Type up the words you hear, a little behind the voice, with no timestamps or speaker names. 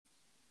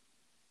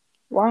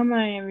Why am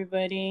I,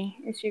 everybody?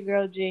 It's your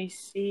girl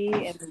JC,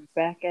 and we're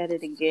back at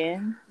it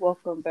again.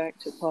 Welcome back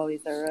to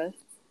Polly's R Us.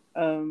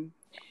 Um,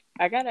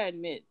 I gotta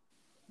admit,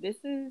 this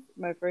is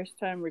my first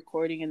time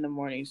recording in the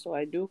morning, so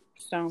I do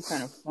sound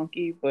kind of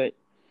funky, but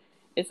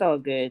it's all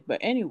good. But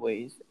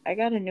anyways, I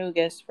got a new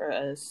guest for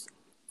us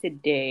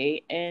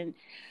today, and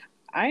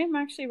I am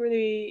actually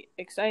really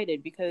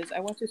excited because I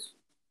went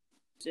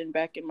to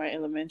back in my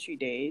elementary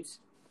days,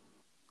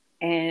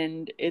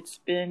 and it's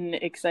been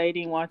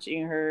exciting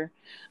watching her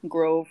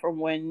grow from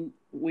when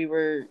we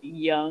were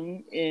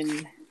young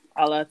in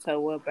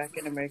Alatawa back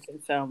in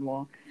American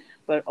Samoa,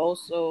 but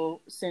also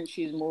since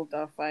she's moved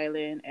off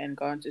island and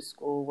gone to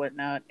school,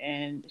 whatnot,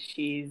 and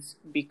she's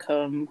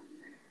become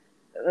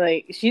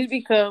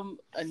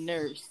a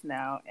nurse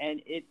now,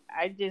 and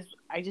I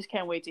just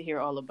can't wait to hear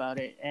all about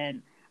it.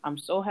 And I'm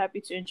so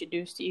happy to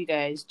introduce to you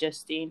guys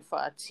Justine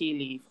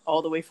Fatili,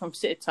 all the way from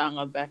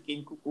Sitanga back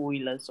in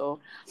Kukuila. So,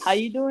 how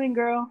you doing,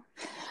 girl?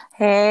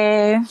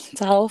 Hey,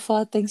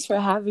 Taufa, thanks for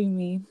having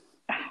me.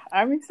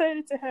 I'm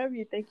excited to have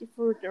you. Thank you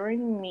for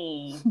joining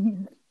me.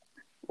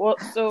 Well,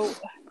 so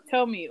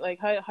tell me, like,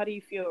 how do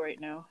you feel right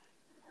now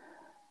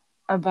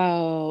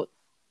About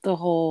the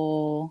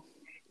whole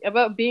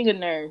about being a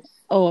nurse?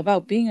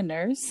 about being a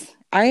nurse.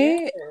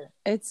 Yeah,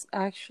 It's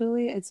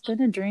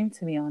been a dream,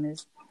 to be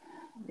honest.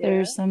 yeah,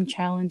 There's some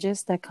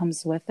challenges that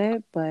comes with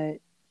it, but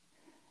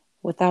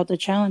without the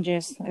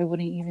challenges, I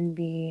wouldn't even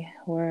be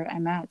where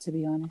I'm at, to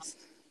be honest.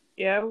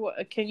 yeah.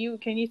 Can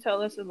you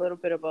tell us a little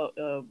bit about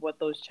what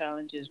those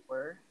challenges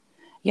were?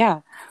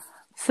 Yeah.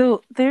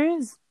 So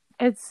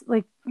it's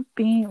like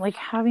being like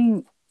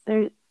having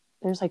there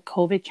there's like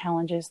COVID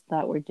challenges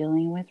that we're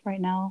dealing with right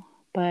now,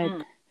 but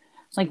Mm,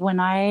 like when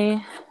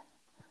I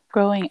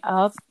growing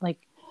up, like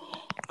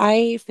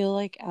I feel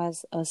like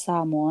as a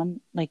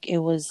Samoan, like it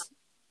was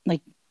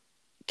like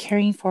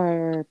caring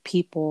for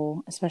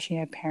people, especially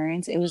our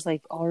parents, it was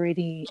like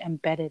already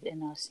embedded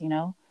in us, you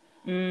know?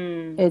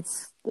 mm,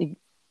 It's like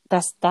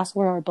that's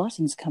where our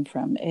blessings come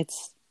from.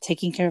 It's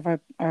taking care of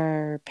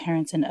our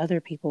parents and other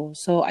people.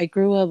 So I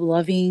grew up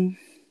loving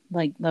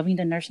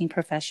the nursing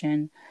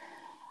profession.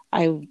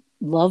 I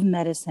love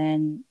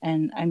medicine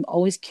and I'm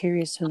always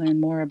curious to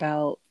learn more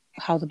about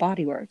how the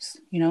body works,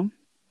 you know?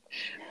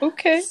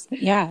 okay.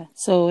 Yeah,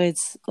 so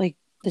it's like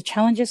the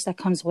challenges that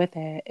comes with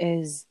it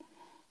is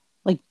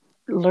like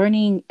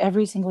learning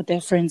every single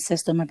different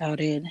system about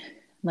it,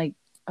 like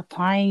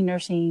applying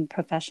nursing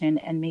profession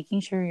and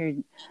making sure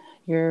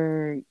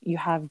you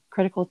have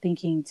critical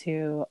thinking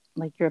to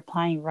like you're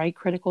applying right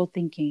critical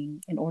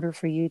thinking in order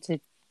for you to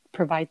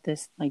provide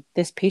this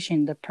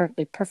patient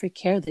the perfect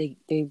care they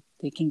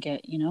can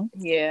get, you know?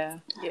 Yeah,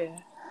 yeah.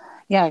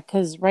 Yeah,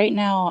 because right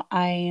now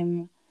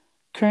I'm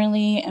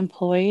currently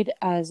employed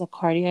as a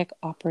cardiac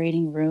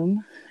operating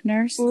room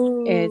nurse.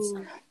 It's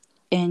Ooh,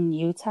 in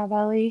Utah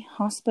Valley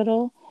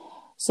Hospital.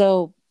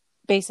 So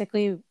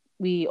basically,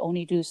 we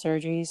only do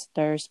surgeries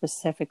that are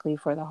specifically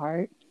for the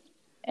heart.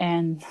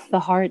 And the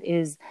heart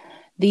is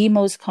the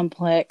most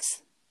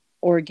complex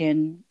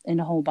organ in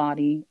the whole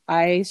body.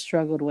 I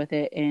struggled with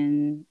it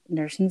in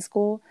nursing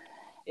school,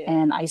 yeah,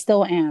 and I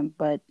still am,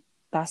 but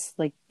that's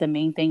like the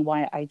main thing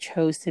why I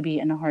chose to be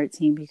in a heart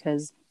team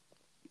because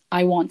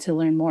I want to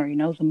learn more. You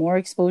know, the more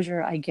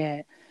exposure I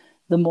get,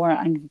 the more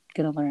I'm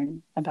gonna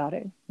learn about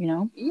it. You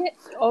know. yeah.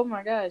 Oh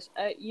my gosh,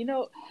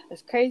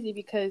 it's crazy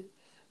because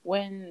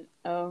when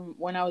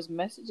I was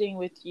messaging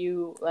with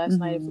you last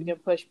night, if we Mm-hmm. can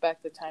push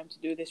back the time to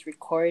do this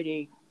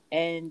recording,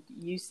 and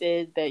you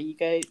said that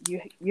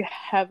you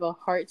have a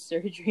heart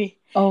surgery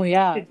Oh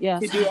yeah, to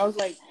yes, do, I was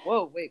like,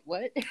 whoa, wait,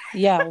 what?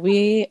 yeah.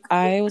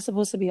 I was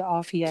supposed to be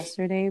off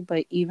yesterday,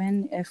 but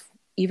even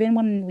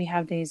when we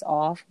have days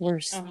off, we're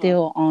Uh huh.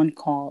 still on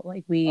call.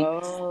 Like we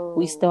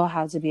Oh, still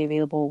have to be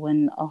available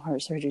when a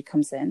heart surgery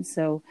comes in.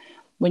 So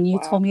when you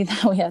wow. told me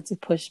that we had to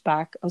push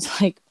back, I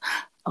was like,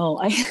 oh,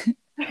 I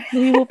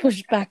we will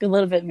push back a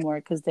little bit more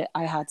because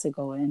I had to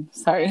go in.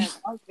 Sorry. Man,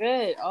 all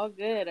good, all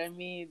good. I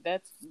mean,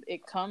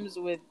 it comes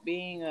with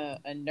being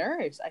a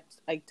nurse.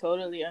 I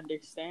totally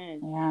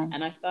understand. Yeah.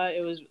 And I thought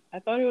it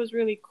was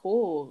really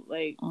cool.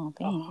 Like Oh,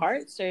 a thanks.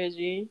 heart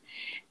surgery.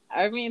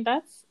 I mean,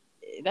 that's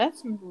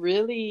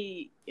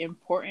really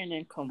important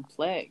and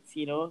complex,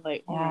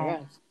 like, oh my Yeah.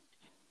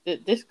 gosh.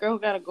 This girl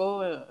gotta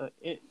go.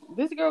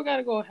 This girl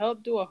gotta go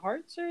help do a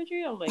heart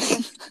surgery. I'm like,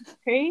 that's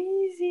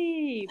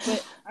crazy,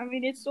 but I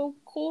mean, it's so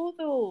cool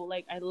though.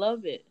 Like, I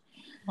love it.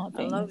 Oh,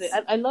 I love it.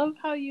 thanks. I love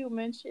how you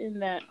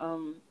mentioned that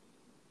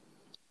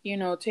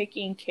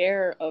taking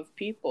care of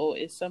people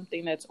is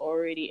something that's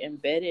already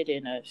embedded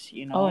in us,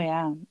 Oh,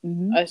 yeah.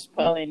 Mm-hmm. us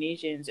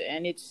Polynesians,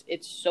 and it's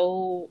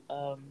so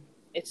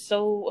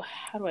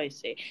how do I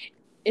say?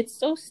 It's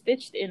so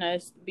stitched in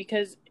us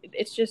because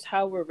it's just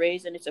how we're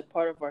raised, and it's a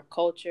part of our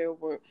culture.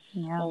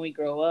 Yeah. When we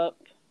grow up,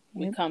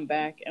 we Yep. come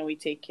back and we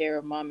take care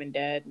of mom and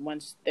dad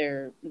once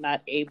they're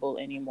not able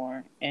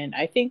anymore. And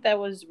I think that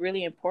was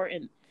really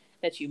important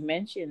that you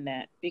mentioned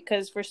that,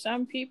 because for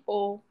some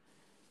people,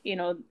 you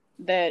know,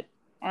 that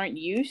aren't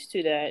used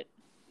to that,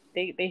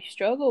 they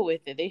struggle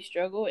with it. They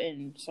struggle,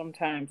 and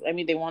sometimes, I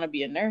mean, they want to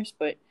be a nurse,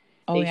 but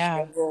Oh they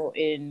yeah. struggle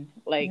in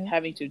like Yep.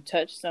 having to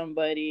touch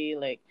somebody,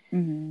 like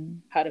Mm-hmm.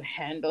 how to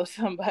handle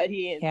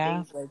somebody and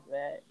Yeah. things like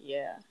that.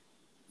 Yeah.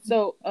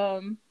 So,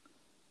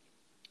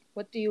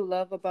 what do you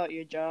love about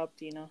your job,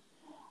 Tina?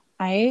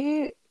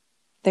 I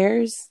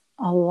there's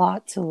a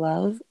lot to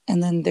love,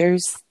 and then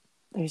there's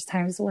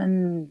times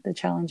when the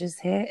challenges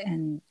hit,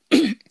 and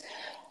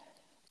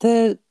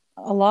the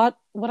a lot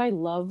what I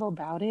love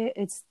about it,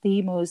 it's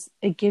the most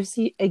it gives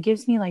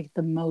me like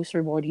the most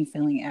rewarding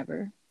feeling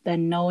ever. That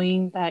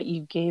knowing that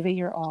you gave it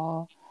your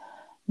all,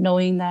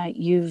 knowing that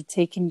you've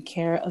taken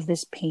care of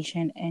this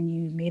patient and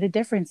you made a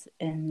difference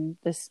in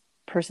this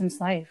person's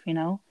life, you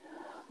know?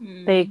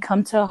 They Mm,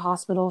 come to a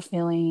hospital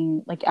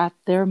feeling like at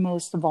their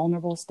most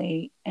vulnerable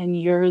state,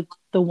 and you're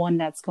the one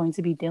that's going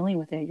to be dealing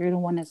with it. You're the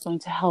one that's going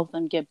to help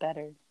them get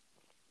better.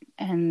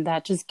 And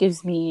that just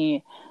gives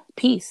me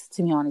peace,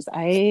 to be honest.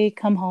 I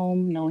come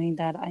home knowing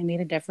that I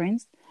made a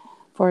difference.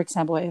 For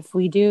example, if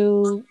we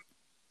do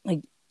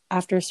like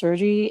after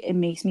surgery, it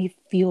makes me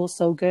feel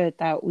so good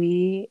that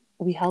we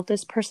help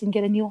this person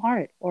get a new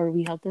heart, or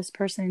we help this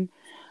person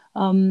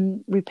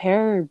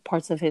repair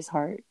parts of his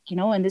heart, you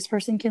know, and this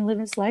person can live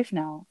his life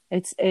now.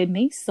 It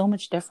makes so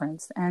much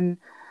difference. And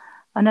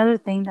another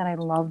thing that I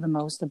love the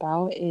most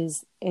about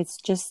is it's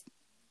just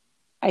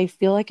I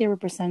feel like it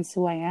represents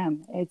who I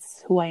am.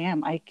 It's who I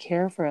am. I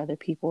care for other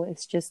people.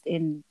 It's just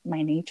in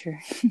my nature.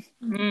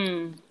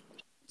 mm.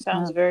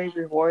 Sounds Yeah. very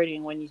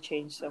rewarding when you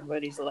change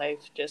somebody's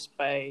life just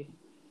by,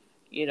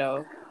 you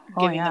know,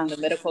 Oh giving them yeah.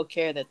 the medical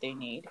care that they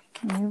need.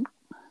 Mm,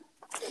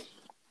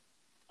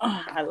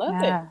 Oh, I love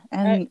it. yeah.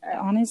 And I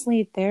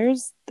honestly,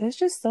 there's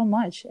just so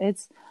much.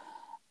 It's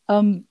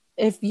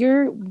if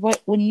you're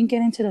what when you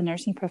get into the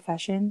nursing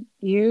profession,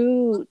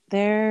 you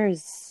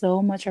there's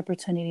so much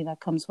opportunity that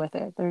comes with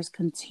it. There's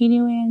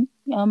continuing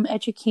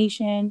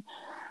education.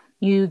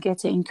 You get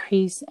to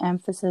increase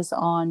emphasis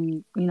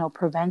on, you know,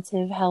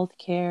 preventive health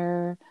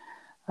care.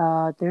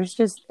 There's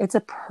just it's a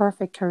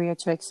perfect career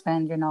to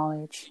expand your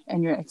knowledge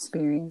and your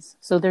experience.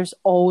 So there's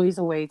always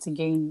a way to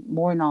gain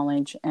more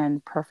knowledge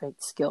and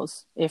perfect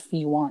skills if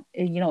you want,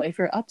 you know, if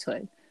you're up to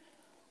it.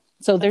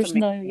 So That's there's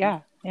no,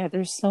 amazing. yeah,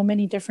 there's so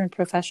many different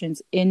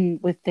professions in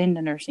within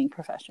the nursing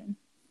profession.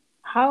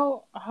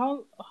 How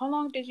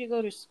long did you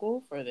go to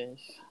school for this?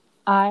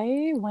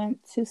 I went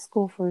to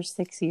school for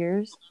 6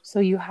 years. So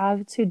you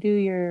have to do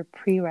your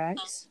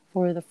prereqs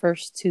for the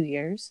first 2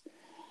 years.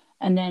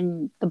 And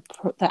then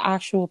the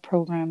actual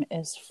program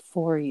is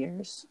 4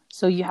 years.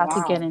 So you have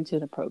to get Wow. into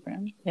the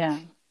program. Yeah.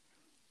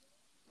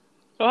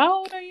 So how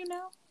old are you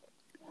now?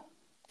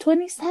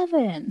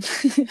 27.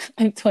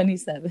 I'm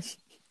 27.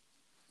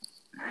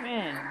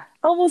 Man.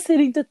 Almost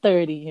hitting to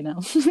 30, you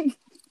know.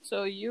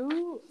 So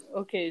you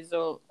okay,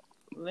 so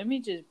let me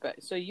just back.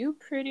 So you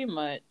pretty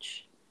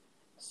much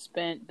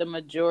spent the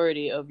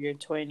majority of your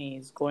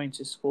 20s going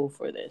to school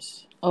for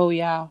this. Oh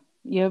yeah.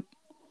 Yep.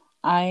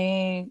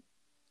 I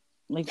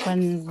like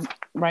when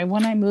right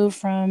when I moved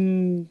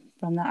from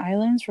the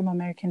islands, from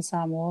American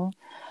Samoa,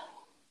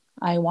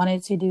 I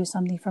wanted to do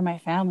something for my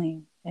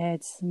family.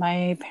 It's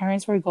my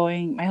parents were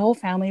going, my whole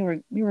family were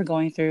we were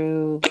going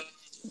through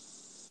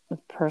a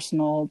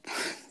personal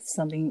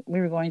something. We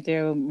were going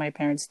through my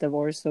parents'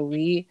 divorce, so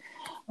I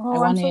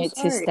Oh, I'm so wanted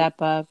to sorry.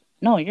 step up.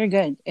 No, you're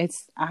good.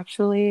 It's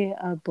actually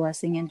a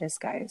blessing in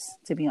disguise,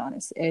 to be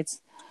honest.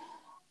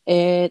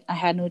 I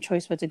had no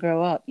choice but to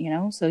grow up, you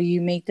know? So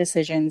you make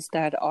decisions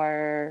that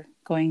are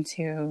going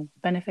to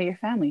benefit your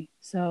family.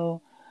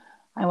 So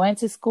I went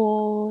to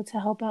school to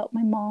help out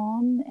my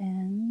mom,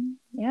 and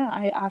yeah,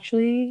 I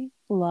actually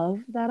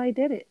love that I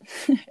did it.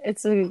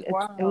 It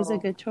was a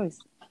Wow. good choice.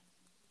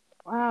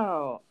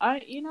 Wow.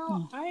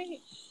 Yeah.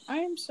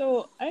 I'm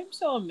so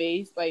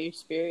amazed by your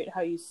spirit,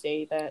 how you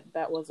say that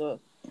that was a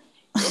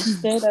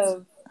instead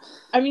of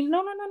I mean,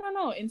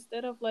 no.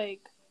 Instead of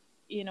like,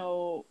 you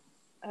know,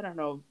 I don't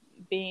know,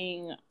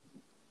 being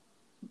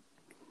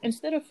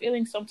instead of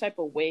feeling some type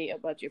of way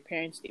about your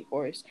parents'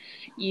 divorce,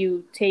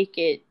 you take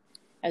it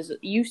as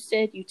you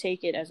said you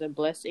take it as a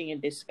blessing in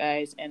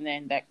disguise, and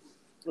then that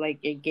like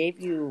it gave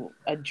you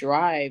a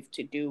drive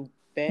to do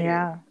better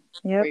Yeah.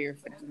 for Yep. your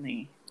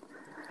family.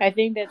 I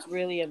think that's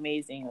really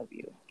amazing of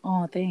you.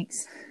 Oh,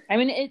 thanks. I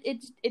mean,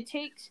 it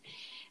takes.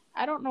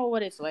 I don't know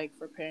what it's like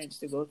for parents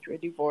to go through a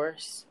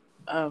divorce,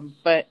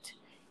 but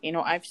you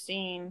know, I've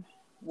seen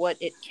what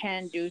it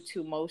can do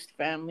to most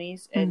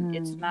families, and Hmm.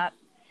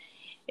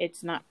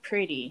 it's not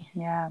pretty.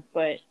 Yeah.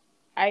 But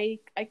I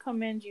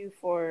commend you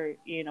for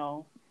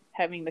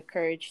having the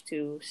courage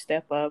to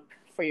step up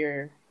for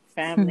your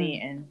family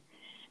and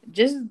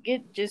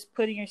just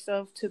putting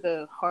yourself to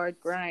the hard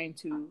grind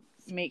to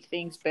make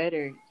things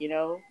better.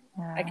 I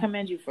Yeah.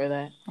 commend you for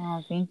that.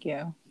 Oh, thank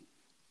you.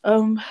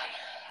 Um,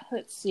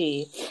 let's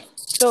see.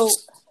 So,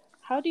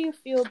 how do you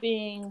feel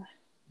being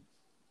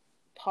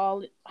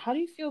How do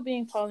you feel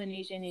being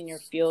Polynesian in your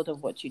field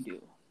of what you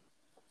do?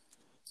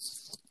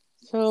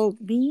 So,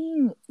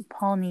 being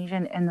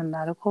Polynesian in the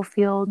medical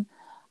field,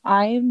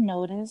 I've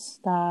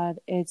noticed that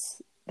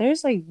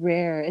there's like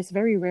rare. It's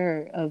very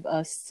rare of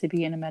us to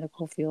be in a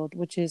medical field,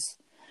 which is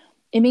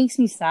it makes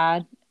me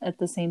sad at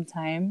the same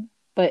time.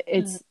 But Mm.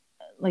 it's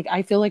like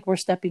I feel like we're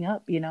stepping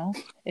up.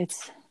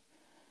 It's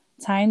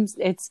times.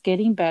 It's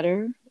getting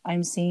better.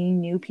 I'm seeing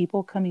new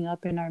people coming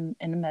up in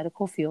the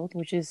medical field,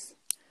 which is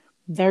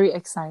very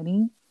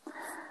exciting.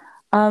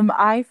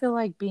 I feel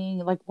like being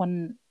like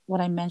when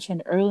what I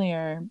mentioned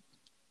earlier,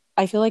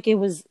 I feel like it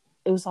was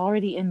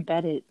already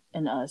embedded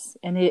in us,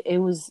 and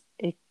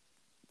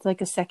it's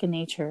like a second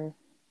nature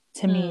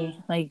to me,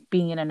 Mm. like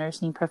being in a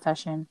nursing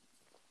profession.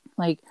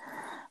 Like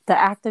the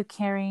act of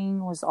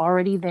caring was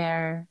already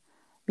there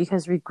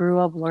because we grew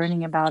up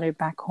learning about it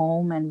back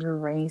home and we were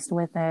raised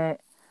with it.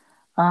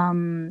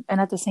 And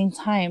at the same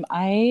time,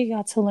 I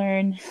got to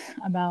learn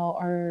about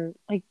our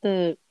like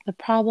the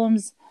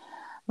problems,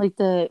 like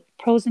the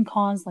pros and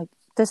cons, like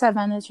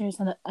disadvantages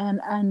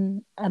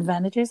and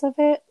advantages of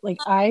it. Like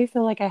I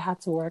feel like I had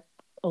to work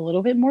a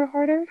little bit more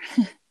harder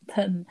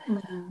than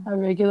Mm. a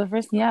regular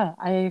person. Yeah,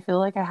 I feel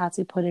like I had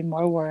to put in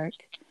more work.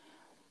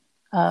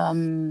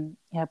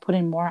 Yeah, put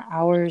in more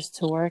hours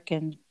to work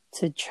and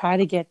to try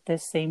to get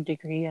this same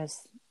degree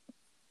as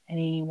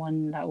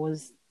anyone that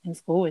was in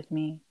school with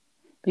me.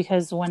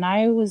 Because when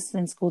I was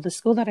in school, the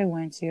school that I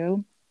went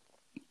to,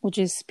 which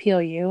is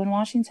PLU in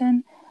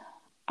Washington,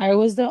 I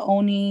was the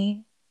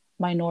only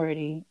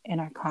minority in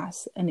our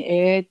class, and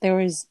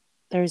there's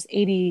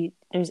 80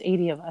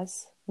 of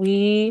us.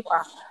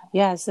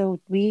 Wow. So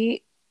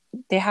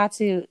they had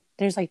to.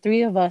 There's like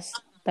three of us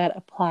that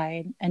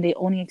applied, and they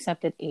only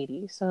accepted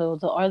 80. So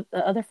the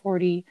other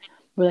 40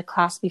 were the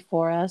class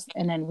before us,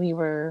 and then we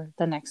were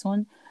the next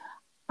one.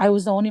 I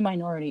was the only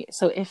minority,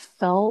 so it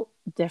felt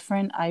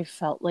different. I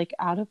felt like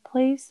out of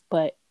place,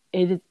 but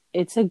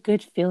it's a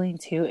good feeling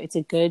too.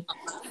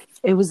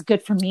 It was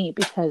good for me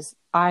because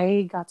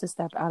I got to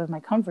step out of my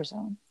comfort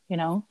zone,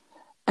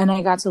 and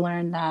I got to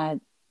learn that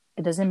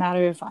it doesn't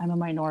matter if I'm a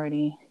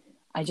minority.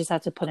 I just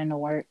have to put in the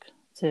work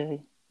to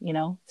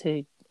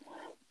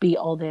be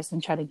all this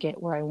and try to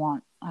get where I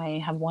want.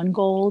 I have one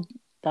goal.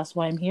 That's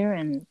why I'm here,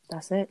 and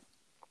that's it.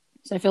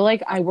 So I feel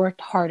like I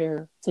worked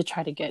harder to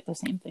try to get the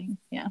same thing.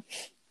 Yeah.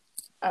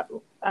 Uh,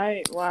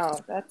 wow,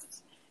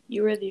 that's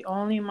you were the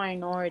only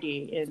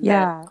minority in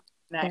that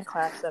Yeah.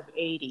 class of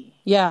 80.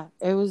 Yeah,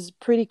 it was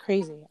pretty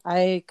crazy.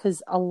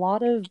 Because a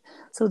lot of,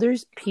 so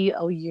there's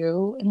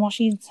PLU in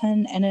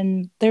Washington, and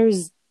then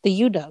there's the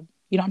UW.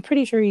 I'm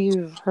pretty sure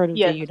you've heard of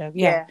the Yes, UW.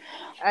 Yeah.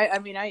 yeah. I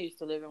mean, I used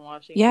to live in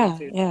Washington Yeah,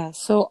 too. yeah.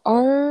 So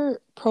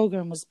our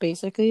program was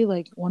basically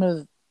like one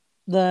of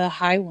the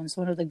high ones,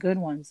 one of the good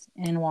ones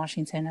in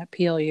Washington at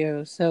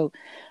PLU. So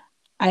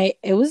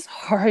it was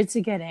hard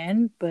to get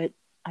in, but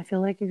I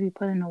feel like if you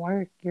put in the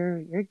work,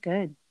 you're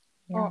good.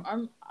 Oh,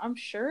 Yeah. I'm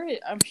sure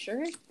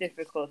it's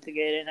difficult to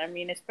get in. I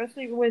mean,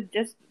 especially with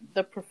just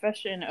the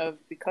profession of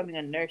becoming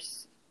a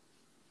nurse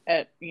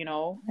at,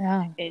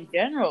 Yeah. in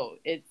general.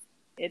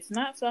 It's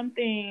not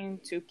something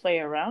to play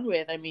around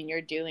with. I mean,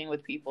 you're dealing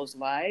with people's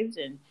lives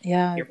and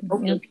Yeah.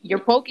 Yep. you're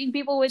poking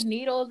people with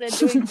needles and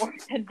doing more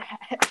than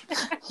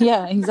that.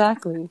 Yeah,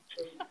 exactly.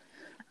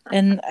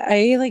 And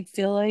I like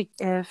feel like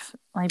if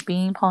like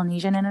being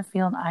Polynesian in a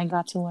field, I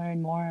got to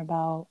learn more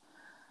about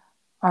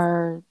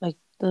our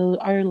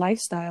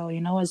lifestyle,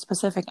 as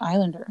Pacific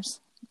Islanders.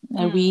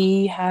 Mm.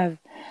 We have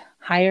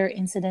higher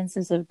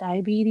incidences of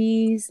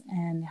diabetes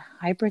and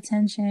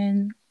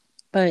hypertension,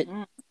 but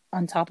Mm.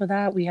 on top of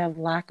that, we have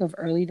lack of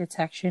early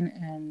detection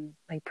and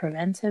like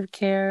preventive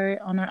care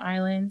on our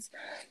islands,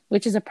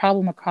 which is a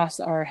problem across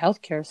our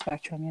healthcare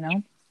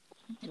spectrum.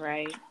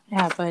 Right.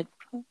 Yeah, but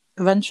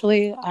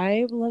eventually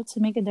I would love to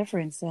make a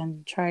difference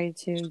and try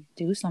to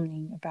do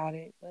something about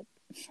it. But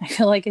I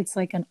feel like it's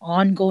like an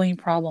ongoing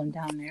problem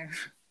down there.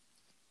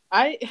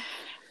 I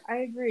I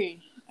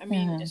agree. I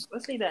mean, Yeah.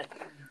 especially that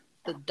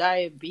the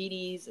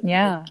diabetes and the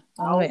Yeah.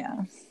 Oh, gout,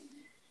 yeah.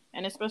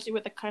 and especially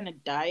with the kind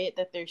of diet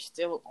that they're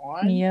still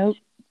on. Yep.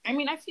 I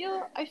mean, I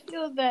feel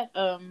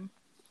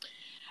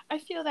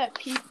that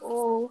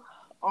people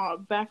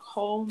back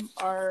home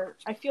are.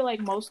 I feel like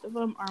most of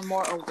them are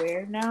more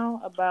aware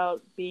now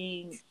about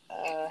being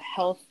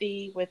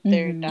healthy with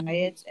their Mm-hmm.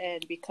 diets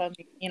and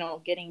becoming,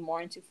 getting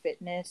more into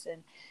fitness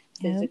and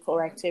Yep.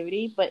 physical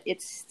activity. But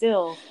it's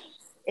still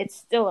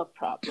a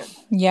problem.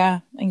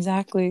 Yeah,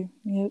 exactly.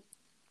 Yep.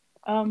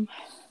 Um,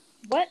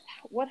 what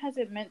what has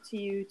it meant to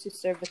you to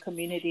serve the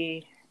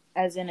community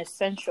as an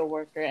essential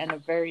worker and a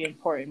very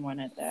important one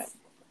at that?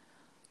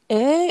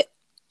 It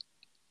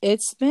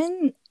it's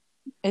been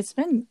it's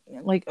been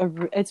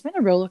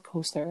a roller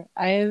coaster.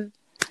 I've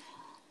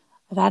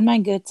had my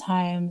good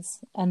times,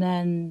 and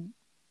then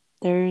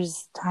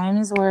there's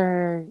times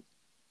where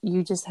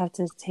you just have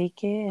to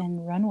take it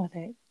and run with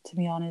it, to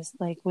be honest.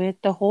 Like with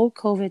the whole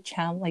COVID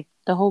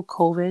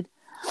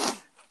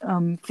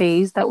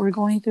phase that we're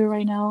going through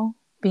right now,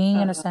 being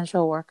an Uh,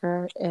 essential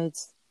worker,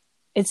 it's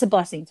a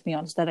blessing, to be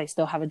honest, that I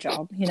still have a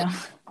job.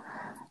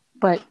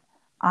 But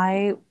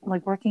I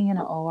like working in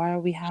an OR,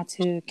 we had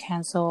to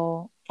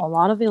cancel a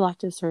lot of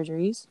elective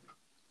surgeries.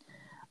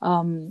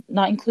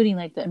 Not including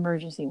like the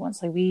emergency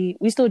ones. Like we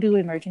still do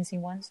emergency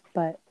ones,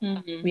 but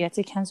Mm-hmm. we had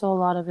to cancel a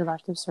lot of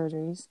elective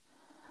surgeries.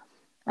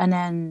 And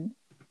then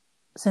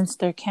since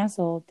they're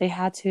canceled, they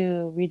had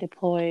to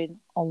redeploy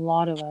a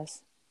lot of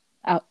us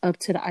out up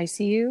to the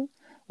ICU,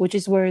 which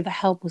is where the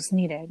help was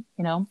needed,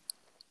 you know,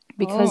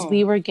 because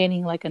we Oh, were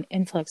getting like an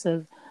influx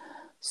of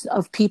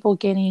people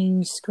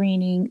getting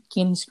screened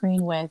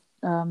with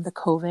the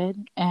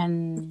COVID,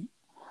 and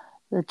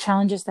the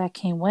challenges that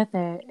came with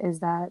it is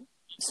that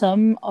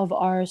some of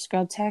our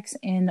scrub techs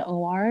in the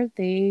OR,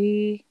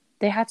 they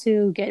had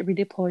to get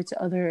redeployed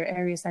to other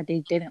areas that they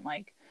didn't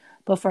like.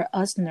 But for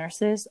us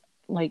nurses,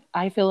 like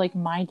I feel like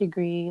my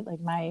degree, like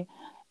my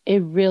it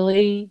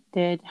really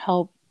did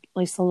help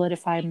like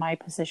solidify my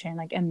position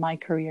like in my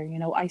career. You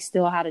know, I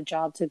still had a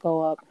job to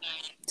go up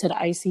to the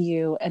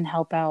ICU and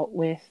help out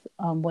with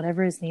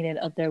whatever is needed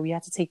up there. We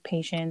had to take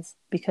patients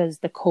because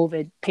the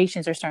COVID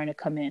patients are starting to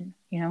come in,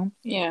 you know?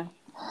 yeah.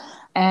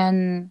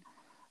 And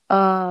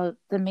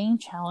the main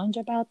challenge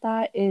about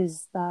that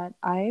is that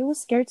I was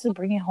scared to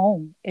bring it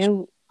home.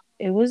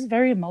 It was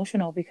very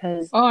emotional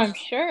because Oh, I'm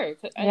sure.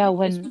 yeah, Especially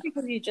when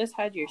because you just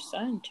had your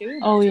son too,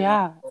 not oh too long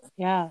yeah, ago.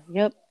 yeah,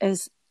 yep,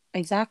 is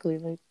exactly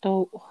like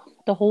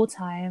the whole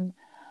time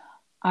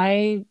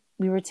I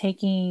we were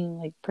taking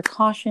like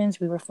precautions,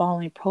 we were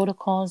following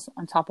protocols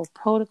on top of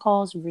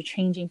protocols, we were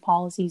changing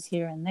policies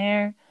here and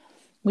there.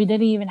 We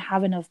didn't even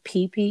have enough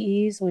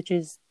PPEs, which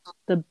is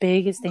the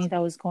biggest thing that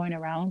was going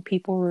around.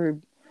 People were,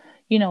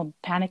 you know,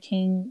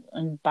 panicking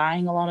and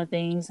buying a lot of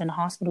things, and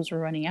hospitals were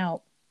running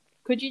out.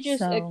 Could you just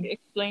So,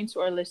 explain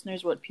to our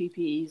listeners what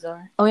PPEs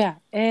are? oh yeah,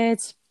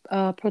 it's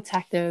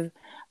protective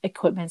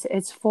equipment.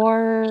 It's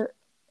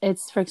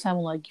for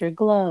example like your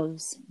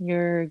gloves,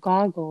 your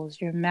goggles,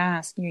 your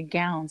mask, your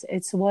gowns.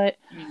 It's what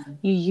Mm.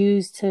 you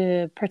use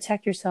to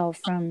protect yourself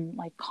from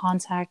like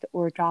contact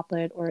or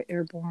droplet or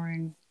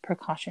airborne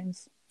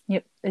precautions.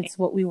 Yep, it's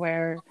what we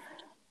wear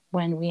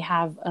when we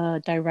have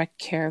a direct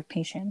care of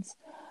patients.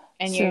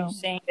 And you're So,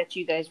 saying that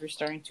you guys were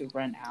starting to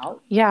run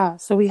out? yeah,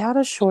 so we had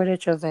a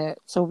shortage of it.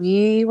 So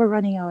we were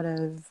running out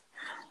of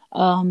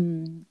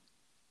um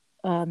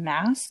a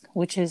mask,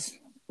 which is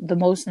the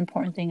most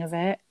important thing of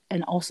it,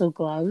 and also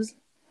gloves.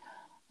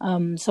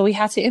 So we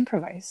had to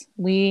improvise.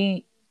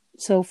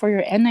 So for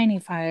your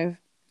N95,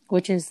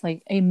 which is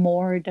like a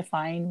more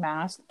defined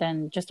mask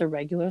than just a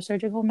regular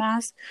surgical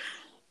mask,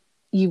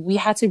 we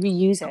had to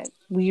reuse it.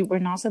 We were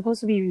not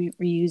supposed to be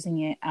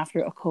reusing it after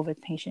a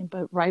COVID patient,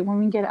 but right when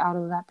we get out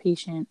of that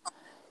patient's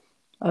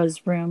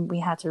room, we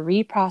had to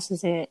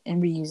reprocess it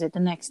and reuse it the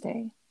next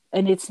day.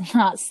 And it's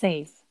not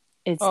safe.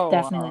 It's Oh,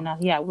 definitely wow.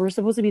 not. Yeah, we're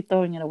supposed to be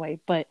throwing it away,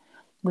 but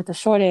with the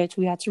shortage,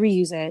 we had to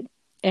reuse it.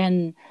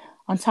 And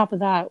on top of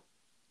that,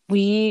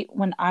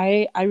 when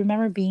I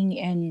remember being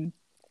in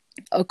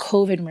a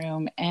COVID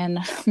room and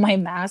my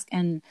mask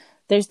and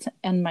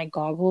my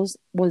goggles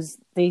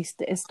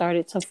it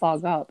started to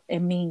fog up. It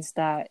means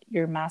that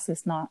your mask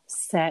is not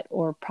set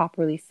or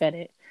properly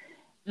fitted.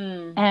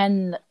 Mm.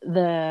 And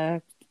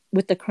the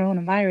with the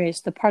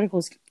coronavirus, the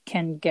particles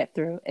can get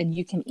through and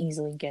you can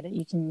easily get it.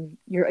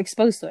 You're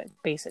exposed to it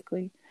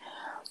basically.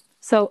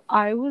 So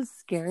I was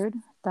scared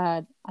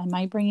that I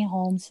might bring it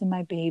home to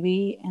my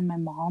baby and my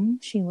mom.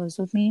 She lives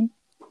with me,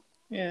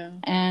 Yeah.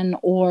 and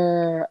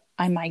or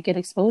I might get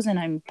exposed and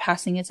I'm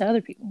passing it to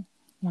other people,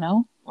 you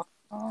know?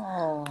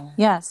 Oh.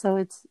 Yeah, so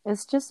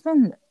it's just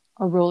been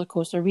a roller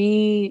coaster.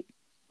 We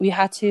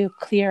had to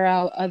clear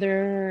out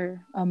other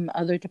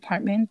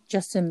department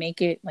just to make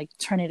it like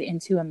turn it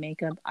into a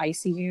makeup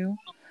ICU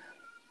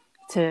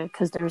to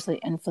because there's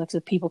like influx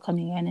of people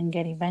coming in and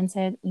getting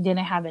vented. We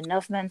didn't have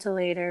enough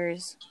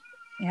ventilators.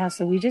 Yeah,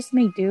 so we just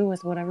made do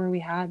with whatever we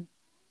had.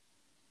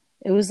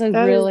 It was a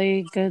That is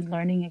really good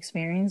learning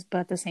experience, but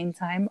at the same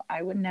time,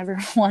 I would never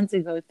want to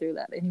go through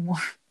that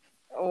anymore.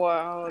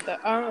 wow.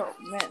 Oh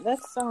man, that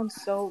sounds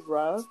so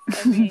rough.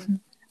 I mean,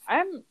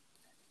 I'm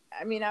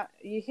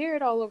you hear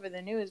it all over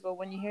the news, but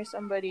when you hear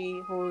somebody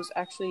who's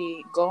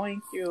actually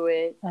going through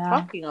it, Yeah,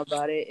 talking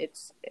about it,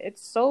 it's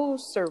so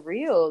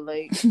surreal.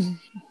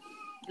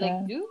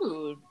 yeah,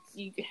 Dude,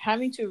 you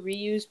having to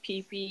reuse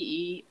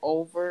PPE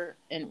over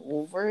and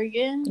over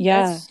again?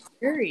 yeah. That's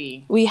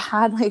scary. We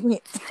had like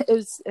we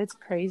it's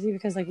crazy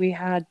because like we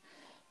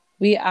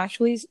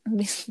actually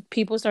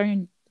people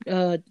started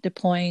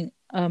deploying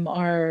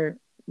our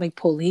like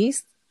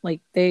police,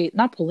 like they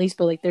not police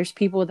but like there's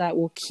people that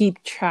will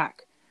keep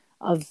track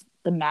of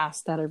the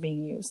masks that are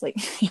being used. Like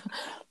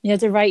you have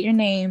to write your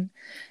name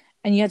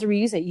and you have to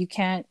reuse it. You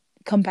can't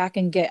come back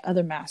and get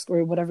other masks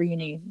or whatever you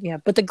need. Yeah,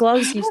 but the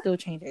gloves you still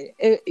change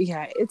it.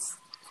 Yeah, it's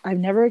I've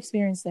never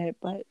experienced it,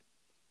 but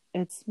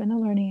it's been a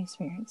learning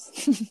experience.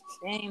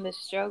 Dang, the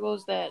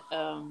struggles that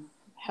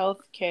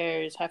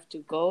healthcares have to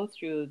go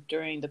through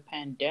during the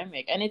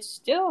pandemic, and it's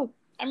still.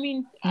 I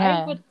mean,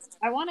 Yeah.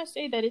 I want to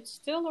say that it's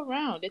still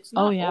around. It's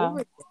Oh not yeah. over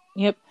yet.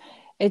 Yep.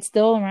 It's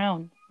still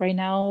around. Right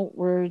now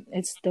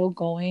it's still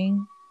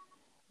going.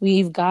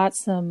 We've got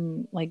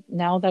some like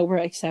now that we're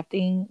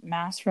accepting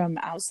masks from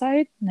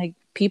outside, like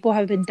people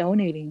have been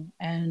donating,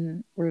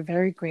 and we're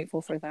very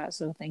grateful for that.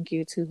 So thank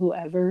you to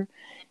whoever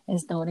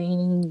is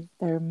donating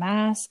their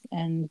mask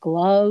and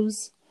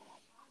gloves.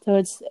 So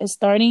it's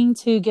starting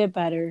to get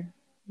better,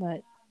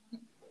 but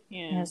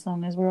Yeah. as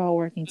long as we're all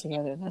working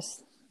together,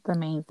 that's the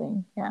main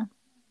thing. Yeah.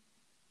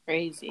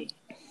 Crazy.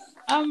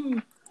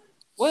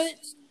 What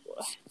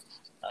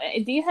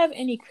do you have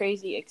any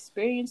crazy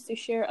experience to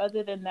share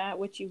other than that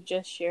which you've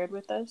just shared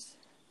with us?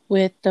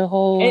 With the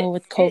whole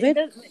with It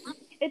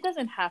COVID.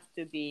 doesn't have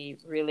to be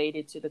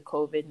related to the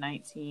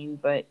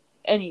COVID-19, but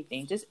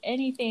anything, just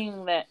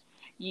anything that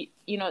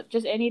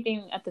just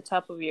anything at the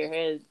top of your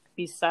head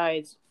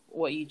besides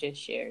what you just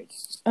shared.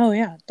 Oh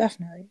yeah,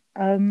 definitely.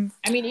 I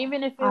mean,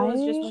 even if it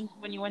was just I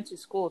when you went to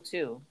school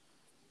too.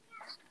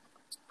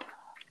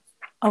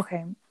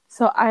 okay.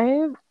 So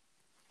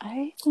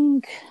I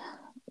think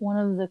one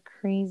of the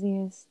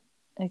craziest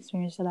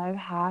experiences that I've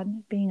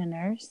had being a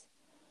nurse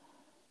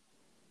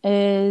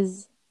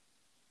is,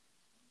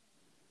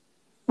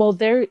 well,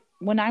 there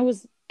when I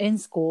was in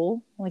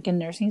school, like in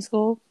nursing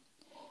school,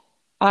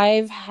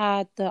 I've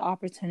had the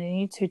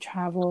opportunity to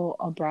travel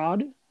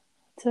abroad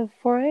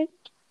for it.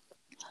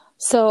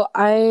 So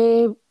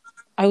I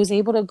was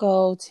able to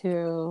go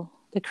to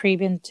the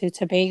Caribbean, to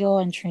Tobago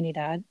and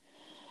Trinidad,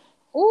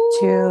 Ooh.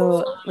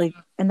 to like,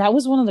 and that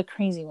was one of the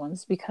crazy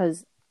ones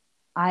because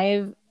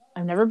I've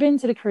never been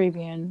to the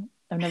Caribbean.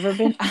 I've never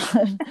been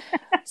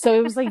so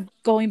it was like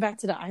going back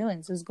to the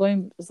islands. It's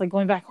like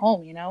going back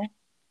home, you know?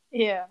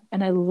 Yeah.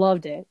 And I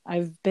loved it.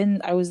 I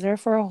was there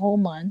for a whole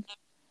month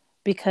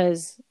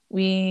because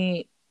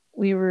we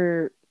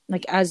were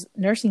like, as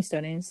nursing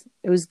students,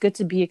 it was good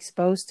to be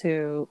exposed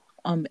to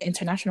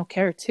international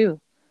care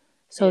too.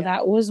 So Yeah.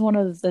 that was one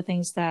of the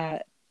things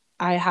that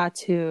I had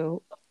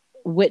to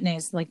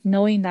witness, like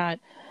knowing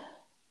that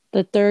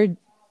the third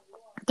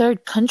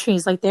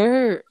countries, like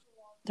their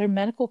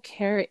medical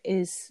care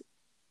is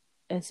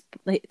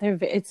like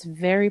it's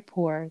very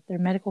poor. Their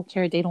medical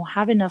care, they don't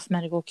have enough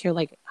medical care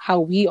like how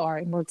we are,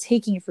 and we're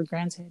taking it for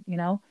granted, you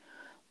know.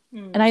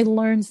 And I Hmm.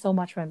 learned so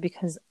much from it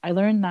because I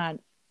learned that,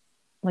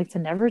 like, to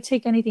never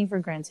take anything for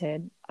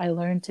granted. I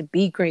learned to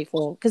be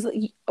grateful because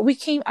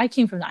I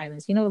came from the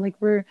islands, you know, like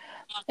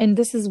and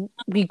this is,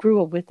 we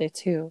grew up with it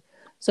too.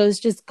 So it's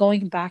just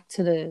going back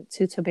to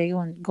Tobago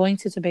and going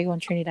to Tobago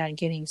and Trinidad and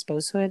getting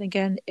exposed to it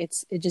again. It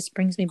just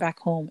brings me back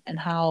home, and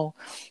how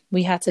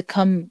we had to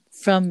come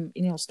from,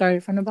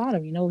 started from the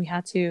bottom. We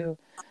had to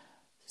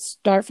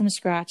start from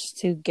scratch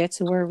to get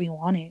to where we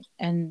wanted.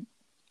 And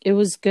it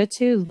was good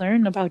to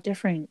learn about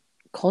different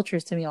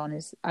cultures, to be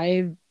honest.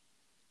 It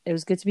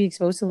was good to be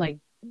exposed to, like,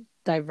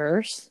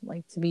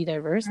 to be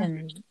diverse.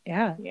 And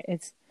yeah, Yeah.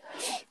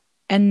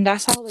 and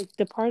that's how, like,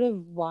 the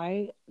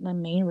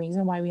main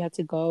reason why we had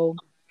to go,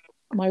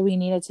 why we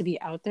needed to be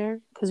out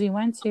there, because we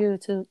went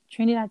to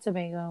Trinidad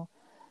Tobago,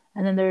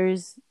 and then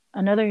there's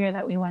another year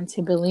that we went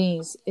to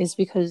Belize, is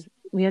because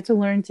we had to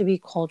learn to be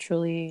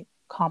culturally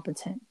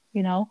competent.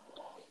 We had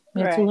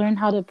to Right. learn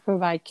how to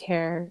provide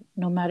care,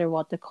 no matter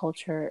what the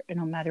culture, and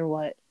no matter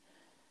what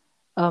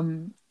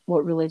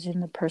religion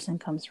the person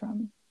comes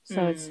from.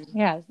 So it's, Hmm.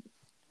 yeah,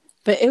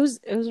 but it was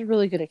a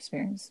really good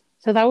experience.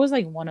 So that was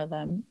like one of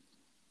them.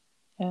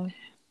 Yeah.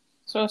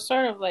 So it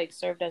sort of like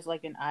served as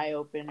like an eye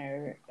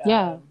opener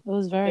Yeah, it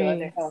was very.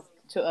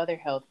 to other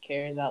health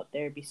cares out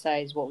there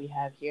besides what we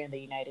have here in the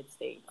United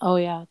States. Oh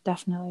yeah,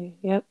 definitely.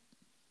 Yep.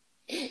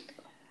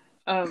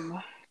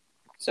 Um,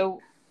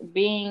 so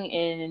being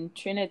in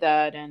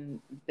Trinidad and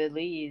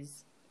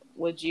Belize,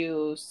 would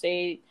you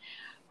say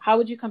how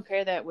would you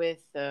compare that with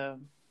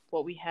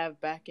what we have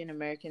back in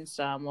American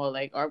Samoa?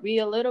 Like, are we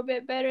a little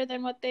bit better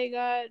than what they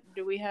got?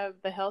 Do we have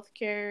the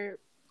healthcare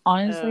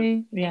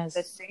Honestly, the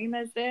yes. same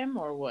as them,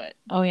 or what?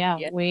 Oh yeah,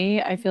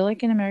 Yeah. I feel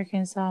like in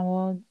American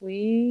Samoa,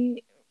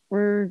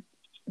 we're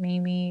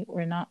maybe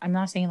we're not. I'm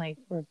not saying like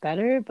we're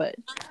better, but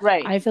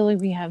Right. I feel like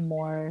we have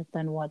more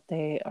than what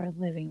they are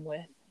living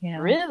with.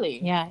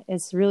 Really? Yeah,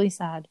 it's really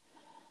sad.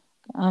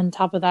 On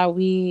top of that,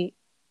 we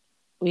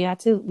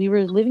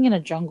were living in a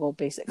jungle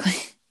basically,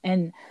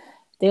 and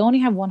they only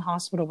have one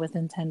hospital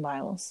within 10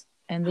 miles,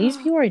 and these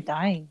people are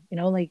dying.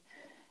 Like,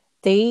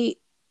 they.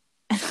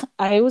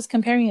 I was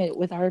comparing it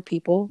with our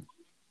people,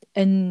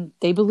 and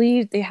I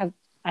believe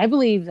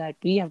that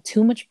we have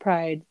too much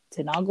pride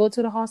to not go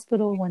to the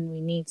hospital when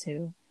we need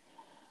to,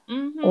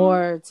 Mm-hmm.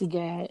 or to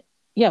get,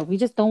 yeah, we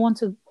just don't want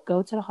to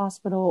go to the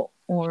hospital,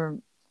 or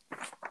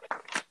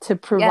to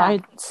Yeah.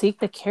 seek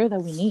the care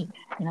that we need,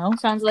 you know.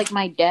 Sounds like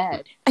my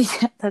dad.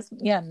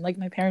 Yeah, like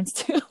my parents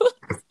too.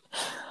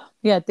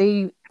 Yeah,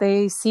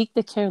 they seek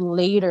the care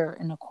later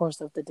in the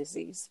course of the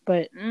disease,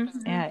 but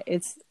Mm-hmm. yeah,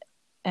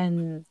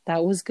 and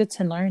that was good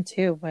to learn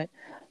too. But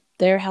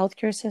their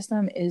healthcare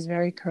system is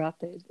very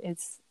corrupted.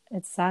 It's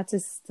sad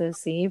to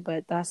see,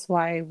 but that's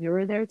why we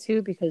were there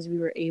too, because we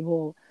were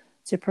able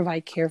to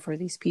provide care for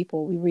these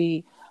people.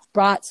 We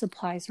brought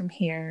supplies from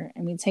here,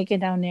 and we take it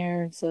down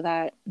there, so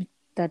that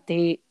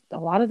a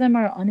lot of them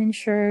are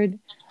uninsured,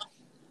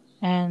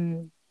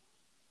 and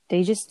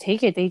they just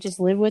take it. They just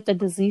live with the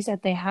disease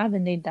that they have,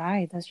 and they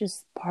die. That's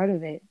just part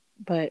of it.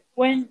 But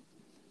When,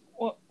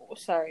 well,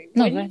 sorry,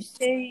 no, go ahead.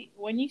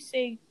 when you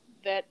say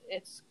that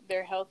it's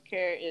their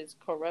healthcare is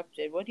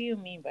corrupted, what do you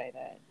mean by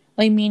that?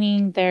 Like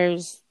meaning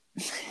there's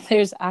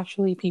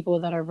actually people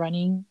that are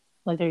running,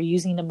 like they're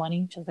using the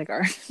money just like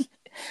our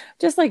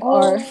just like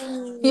our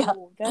yeah.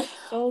 Oh, that's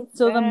so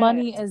So the sad.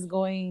 money is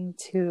going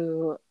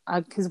to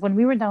because when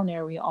we were down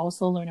there, we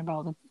also learned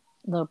about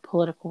the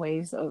political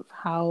ways of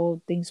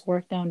how things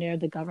work down there,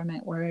 the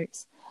government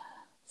works.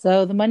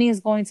 So the money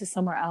is going to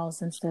somewhere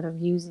else instead of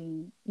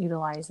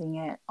utilizing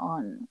it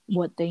on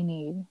what they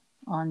need,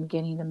 on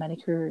getting the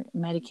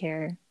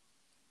Medicare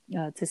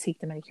to seek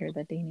the Medicare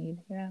that they need.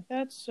 Yeah,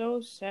 That's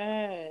so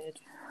sad.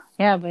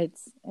 yeah, but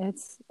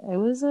it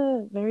was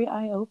a very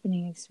eye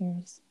opening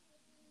experience.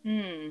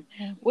 Hmm.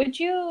 Yeah. Would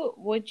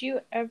you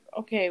ever,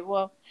 okay,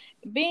 well,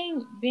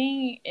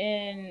 being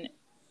in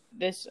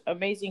this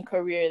amazing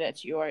career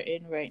that you are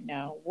in right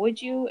now,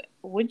 would you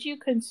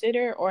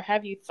consider or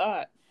have you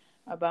thought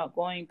about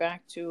going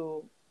back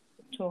to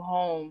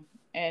home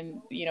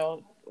and,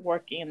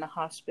 working in the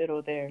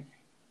hospital there?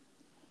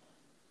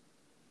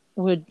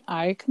 Would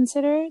I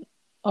consider it?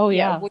 Oh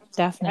Yeah, yeah, have you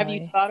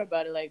definitely. thought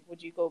about it? Like,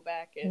 would you go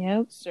back and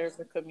Yep. serve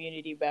the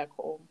community back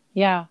home?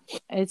 Yeah.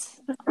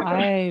 It's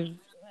I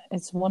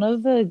it's one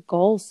of the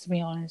goals, to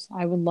be honest.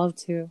 I would love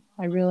to.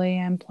 I really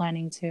am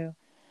planning to.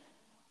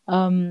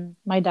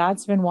 My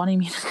dad's been wanting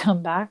me to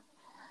come back.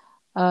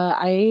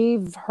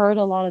 I've heard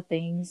a lot of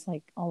things,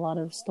 like a lot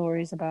of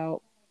stories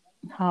about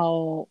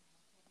how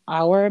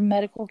our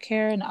medical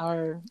care and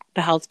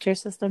the healthcare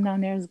system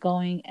down there is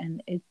going,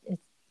 and it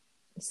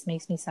just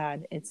makes me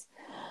sad.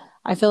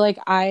 I feel like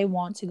I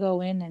want to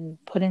go in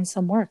and put in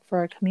some work for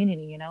our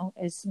community,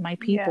 it's my Yeah,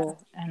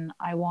 people, and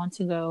I want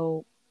to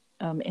go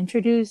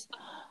introduce,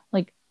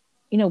 like,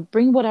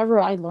 bring whatever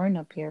I learned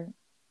up here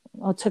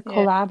to yeah,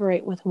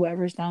 collaborate with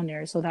whoever's down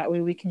there so that way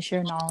we can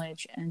share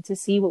knowledge and to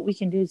see what we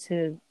can do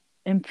to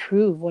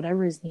improve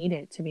whatever is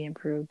needed to be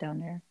improved down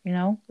there.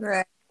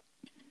 right.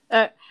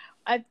 Uh,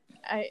 I,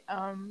 I,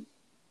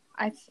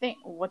 I think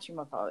what you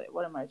call it.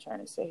 What am I trying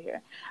to say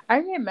here? I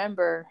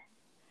remember,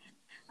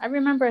 I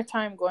remember a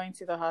time going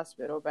to the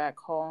hospital back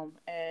home,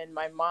 and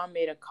my mom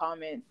made a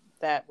comment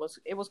that was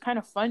kind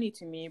of funny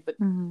to me, but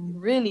Mm-hmm.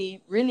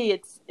 really,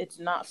 it's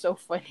not so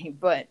funny.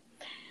 But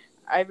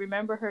I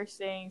remember her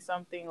saying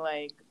something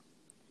like,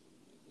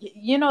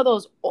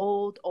 those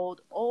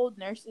old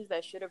nurses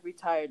that should have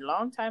retired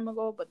long time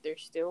ago, but they're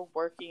still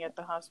working at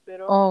the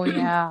hospital. Oh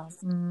yeah.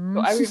 Mm-hmm.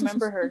 So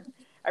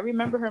I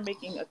remember her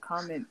making a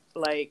comment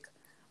like,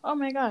 "Oh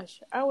my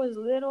gosh, I was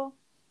little,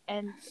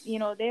 and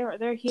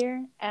they're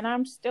here, and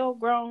I'm still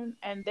grown,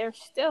 and they're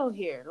still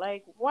here.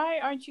 Like, why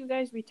aren't you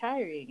guys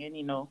retiring?" And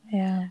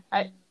Yeah.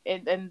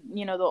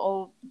 the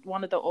old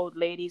one of the old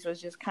ladies was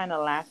just kind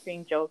of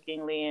laughing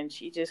jokingly, and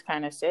she just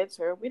kind of said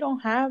to her, we don't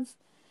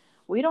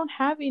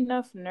have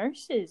enough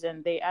nurses,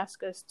 and they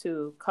ask us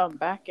to come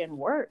back and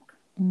work."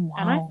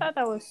 And I Wow. thought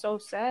that was so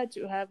sad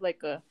to have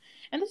like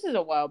and this is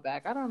a while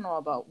back. I don't know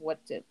about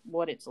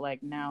what it's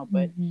like now,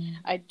 but Mm-hmm.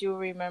 I do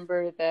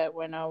remember that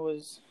when I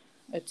was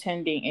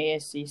attending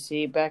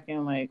ASCC back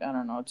in, like, I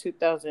don't know,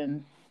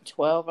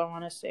 2012, I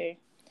want to say.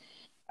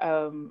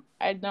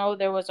 I know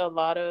there was a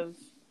lot of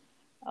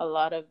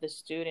the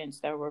students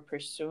that were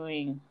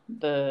pursuing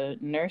the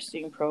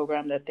nursing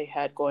program that they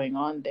had going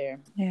on there.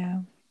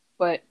 Yeah.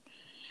 But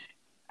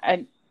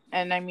and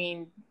and I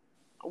mean,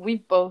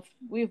 we've both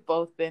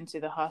been to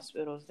the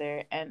hospitals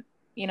there, and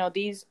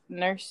these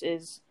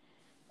nurses,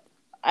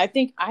 I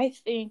think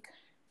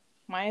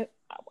my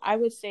I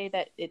would say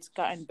that it's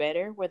gotten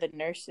better where the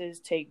nurses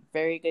take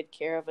very good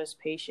care of us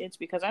patients,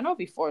 because I know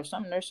before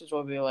some nurses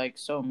will be like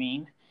so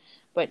mean,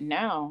 but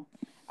now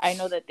I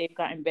know that they've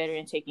gotten better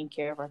in taking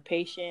care of our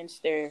patients.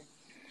 They're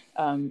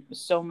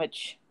so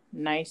much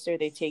nicer.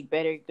 They take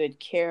better good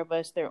care of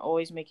us. They're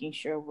always making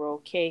sure we're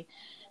okay.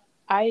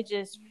 I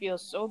just feel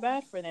so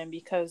bad for them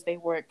because they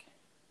work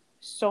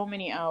so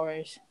many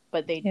hours,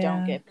 but they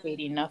don't Yeah. get paid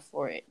enough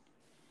for it,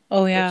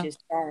 Oh which yeah. is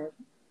sad.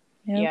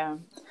 Yep. Yeah.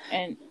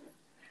 And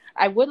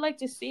I would like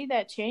to see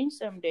that change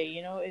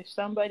someday, if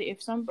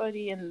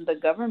somebody in the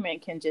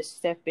government can just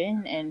step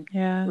in and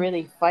Yeah.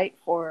 really fight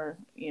for,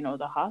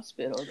 the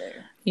hospital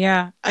there.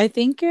 Yeah. I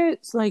think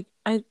it's like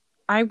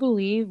I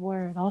believe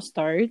where it all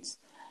started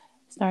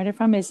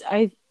from is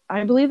I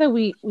believe that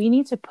we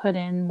need to put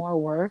in more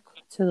work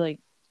to like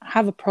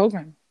have a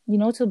program,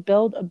 to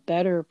build a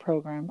better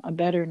program, a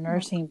better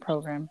nursing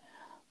program.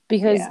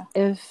 Because Yeah.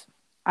 if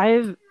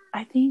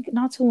I think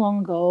not too long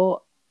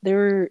ago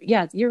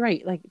yeah, you're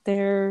right, like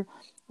there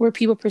were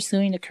people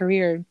pursuing a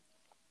career,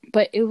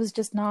 but it was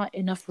just not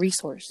enough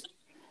resource.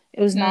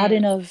 It was not Mm,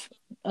 enough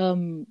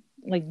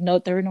like no,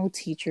 there were no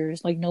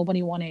teachers, like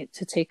nobody wanted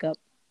to take up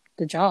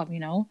the job. So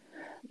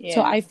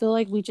yeah. I feel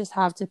like we just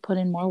have to put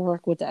in more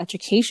work with the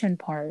education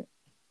part,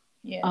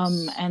 Yes.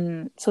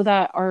 and so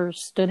that our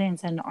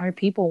students and our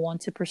people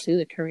want to pursue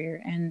the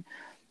career, and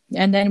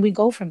then we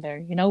go from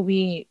there.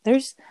 We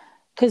there's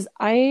because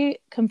I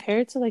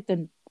compared to like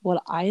the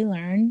what I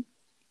learned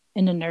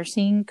in the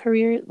nursing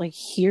career, like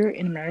here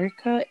in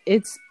America,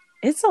 it's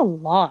it's a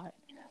lot.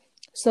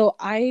 So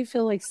I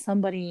feel like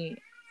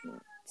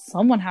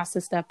someone has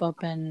to step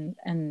up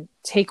and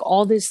take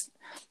all this,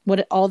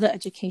 what all the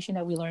education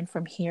that we learned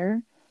from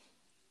here,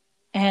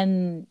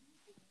 and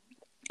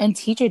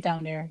teach it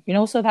down there,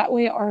 so that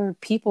way our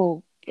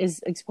people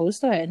is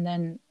exposed to it. And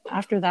then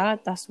after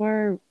that, that's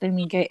where then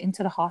we get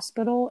into the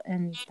hospital,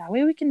 and that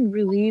way we can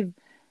relieve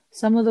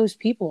some of those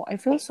people. I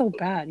feel so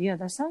bad. Yeah,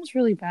 that sounds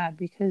really bad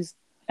because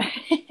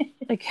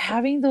like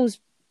having those,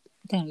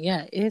 damn,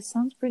 yeah, it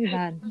sounds pretty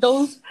bad.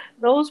 those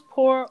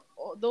poor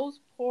those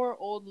poor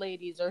old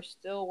ladies are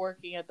still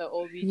working at the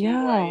Yeah.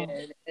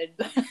 OBGYN.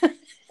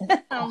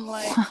 And I'm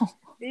like, Wow.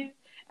 these,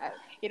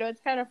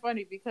 it's kind of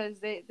funny because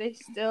they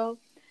still,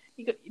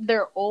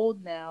 they're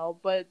old now,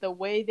 but the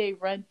way they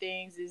run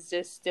things is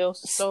just still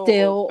so old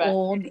Still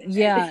old. fashioned.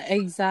 Yeah,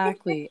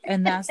 exactly.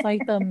 And that's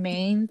like the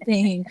main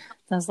thing.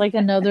 That's like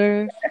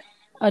another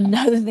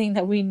thing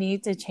that we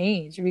need to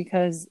change,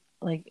 because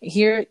like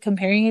here,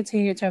 comparing it to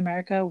here to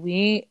America,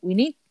 we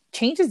need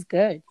change is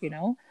good,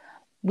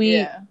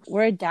 Yeah.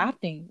 we're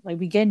adapting. Like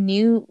we get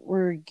new,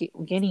 we're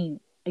getting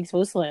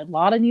exposed to a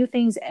lot of new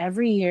things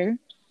every year,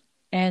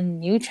 and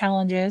new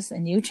challenges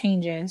and new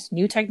changes,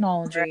 new Right.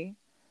 technology.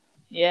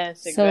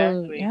 Yes, So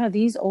exactly. yeah,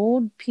 these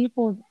old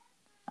people,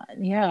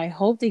 yeah, I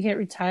hope they get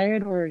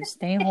retired or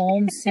stay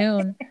home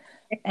soon,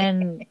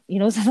 and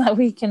so that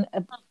we can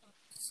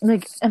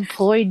like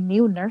employ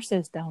new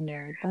nurses down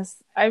there.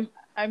 That's I'm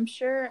I'm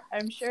sure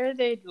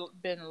they've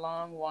been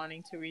long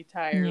wanting to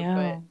retire, yeah.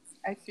 but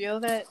I feel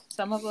that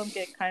some of them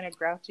get kind of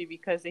grouchy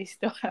because they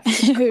still have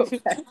to go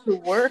back to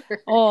work.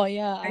 Oh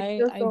yeah, I I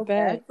feel I so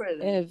bad bet for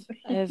them.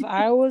 if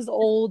I was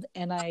old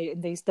and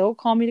they still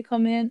call me to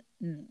come in,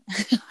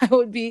 I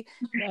would be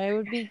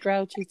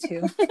grouchy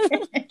too.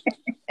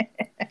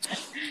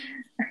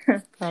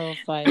 Oh,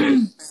 fight.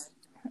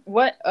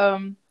 What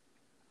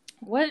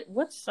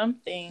what's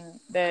something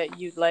that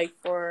you'd like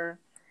for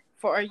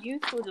our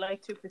youth who would like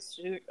to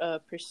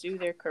pursue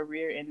their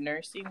career in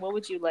nursing? What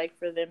would you like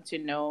for them to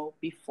know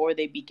before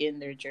they begin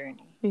their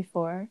journey?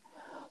 Before.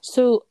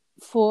 So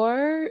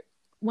for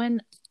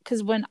when,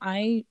 because when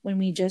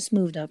we just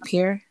moved up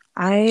here,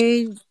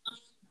 I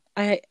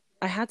I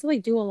had to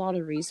like do a lot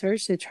of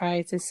research to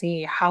try to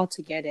see how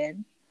to get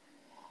in.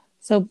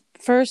 So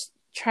first,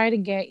 try to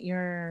get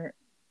your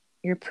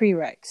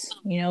prereqs.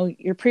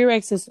 Your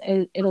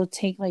prereqs it'll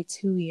take like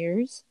 2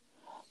 years.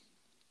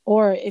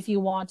 Or if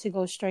you want to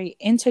go straight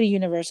into the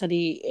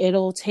university,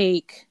 it'll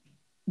take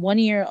 1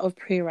 year of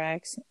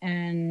prereqs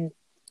and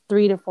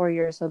 3 to 4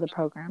 years of the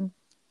program.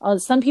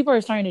 Some people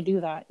are starting to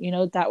do that,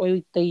 that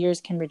way the years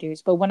can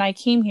reduce. But when I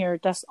came here,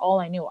 that's all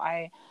I knew.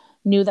 I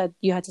knew that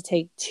you had to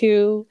take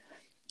 2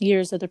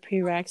 years of the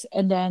prereqs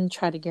and then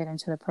try to get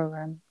into the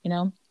program.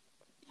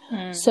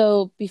 Mm.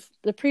 So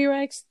the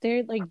prereqs,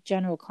 they're like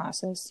general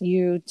classes.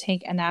 You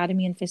take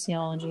anatomy and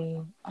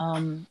physiology,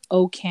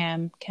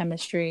 OChem,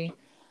 chemistry.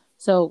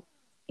 So,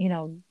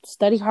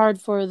 study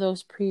hard for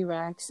those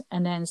prereqs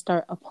and then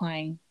start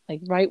applying.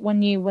 Like right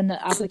when the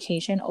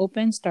application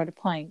opens, start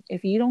applying.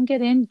 If you don't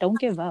get in, don't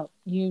give up.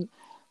 You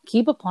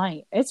keep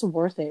applying. It's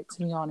worth it, to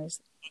be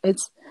honest.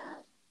 It's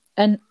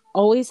And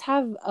always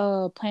have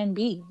a plan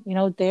B.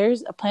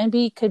 There's a plan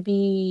B, could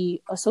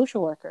be a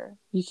social worker.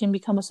 You can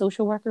become a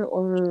social worker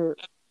or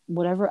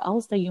whatever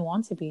else that you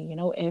want to be,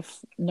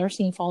 if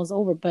nursing falls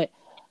over. But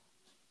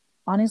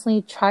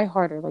honestly, try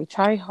harder. Like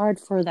try hard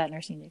for that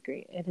nursing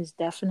degree. It is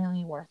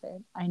definitely worth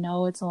it. I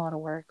know it's a lot of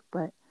work,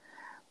 but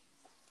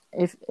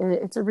if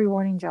it's a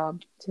rewarding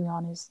job, to be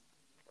honest.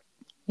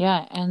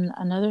 Yeah, and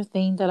another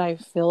thing that I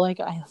feel like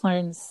I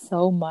learned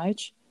so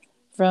much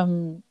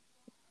from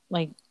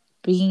like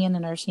being in a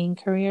nursing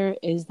career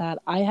is that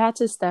I had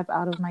to step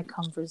out of my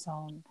comfort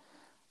zone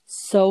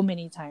so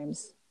many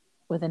times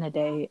within a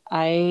day.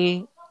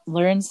 I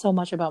learned so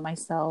much about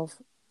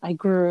myself. I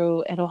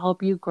grew. It'll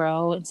help you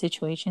grow in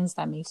situations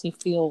that makes you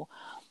feel,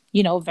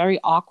 very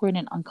awkward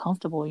and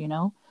uncomfortable,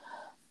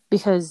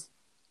 because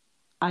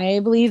I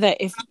believe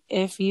that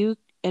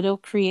it'll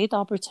create the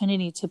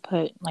opportunity to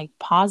put like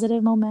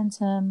positive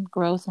momentum,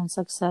 growth, and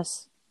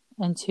success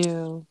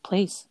into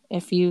place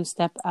if you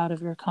step out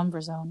of your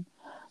comfort zone.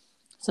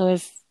 So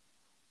if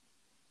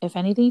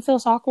anything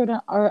feels awkward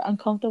or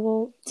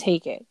uncomfortable,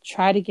 take it.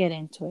 Try to get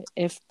into it.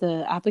 If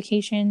the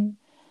application,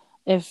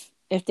 if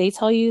they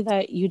tell you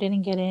that you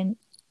didn't get in,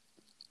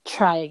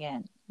 try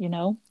again.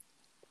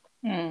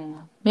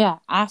 Mm. Yeah,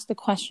 ask the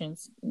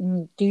questions.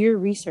 Do your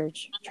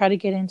research. Try to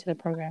get into the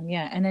program.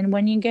 Yeah, and then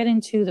when you get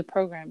into the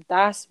program,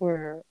 that's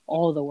where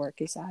all the work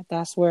is at.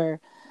 That's where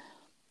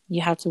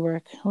you have to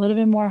work a little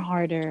bit more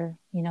harder,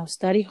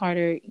 study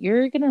harder.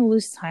 You're going to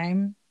lose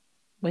time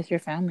with your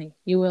family.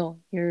 You will.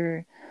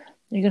 You're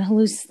going to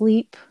lose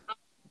sleep,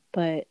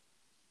 but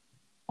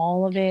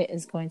all of it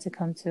is going to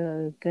come to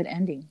a good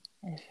ending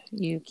if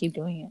you keep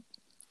doing it.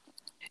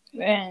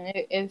 Man,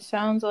 it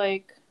sounds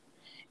like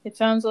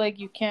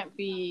you can't.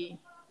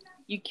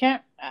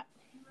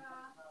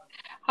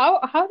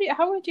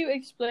 How would you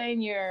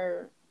explain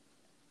your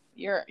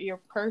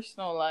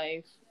personal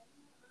life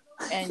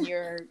and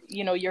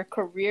your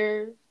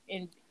career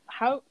in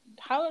how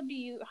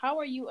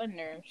are you a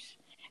nurse,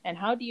 and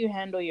how do you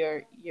handle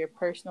your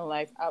personal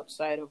life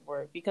outside of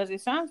work? Because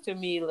it sounds to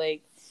me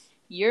like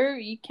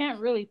you can't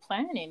really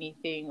plan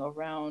anything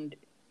around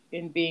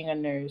in being a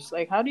nurse.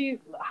 Like how do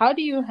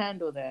you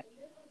handle that?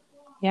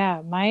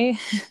 Yeah, my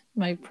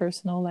my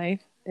personal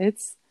life,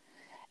 it's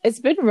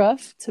been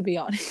rough, to be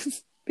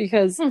honest,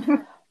 because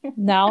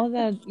now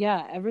that,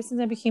 yeah, ever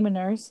since I became a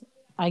nurse,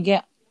 I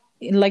get,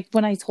 like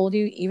when I told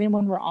you, even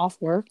when we're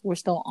off work, we're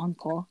still on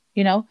call,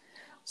 you know?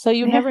 So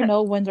you never Yeah.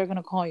 know when they're going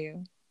to call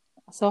you.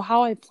 So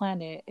how I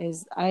plan it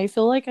is, I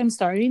feel like I'm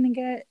starting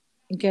to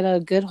get a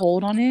good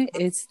hold on it.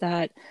 It's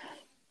that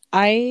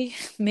I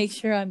make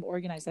sure I'm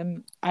organized.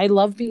 I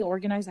love being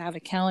organized. I have a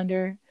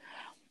calendar.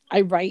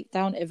 I write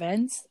down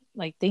events,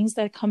 like things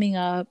that are coming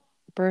up,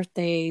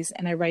 birthdays,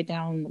 and I write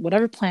down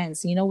whatever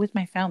plans, with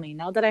my family.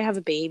 Now that I have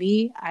a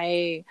baby,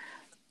 I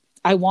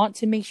want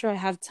to make sure I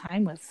have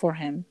time for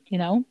him.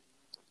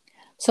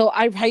 So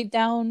I write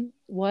down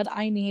what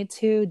I need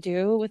to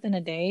do within a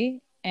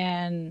day,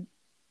 and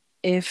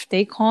if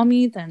they call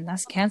me, then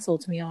that's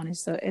canceled, to be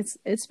honest. So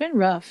it's been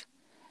rough.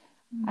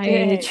 I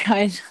Dang.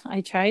 tried I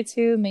tried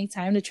to make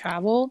time to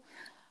travel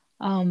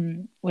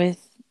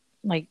with,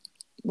 like,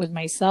 with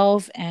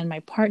myself and my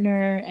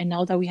partner, and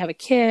now that we have a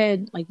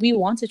kid, like, we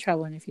want to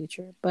travel in the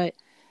future. But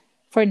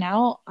for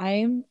now,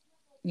 I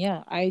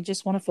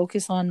just want to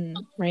focus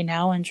on right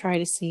now and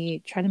try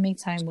to make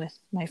time with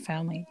my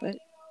family. But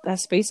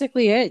that's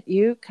basically it.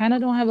 You kind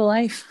of don't have a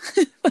life.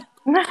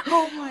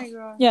 Oh my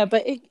god. Yeah,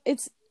 but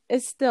it's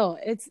still,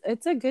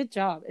 it's a good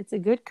job. It's a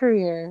good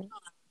career,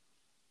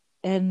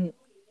 and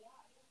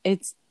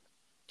it's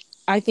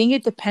I think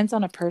it depends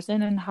on a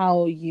person and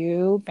how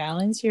you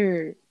balance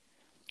your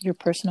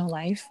personal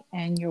life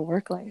and your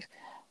work life.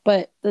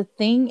 But the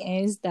thing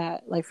is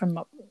that, like, from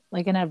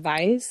like an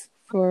advice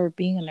for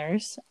being a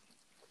nurse,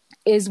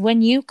 is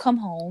when you come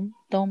home,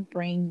 don't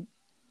bring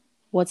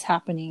what's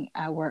happening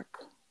at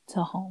work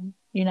to home,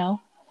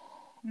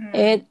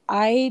 Mm.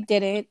 I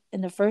did it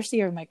in the first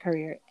year of my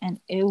career, and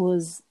it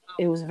was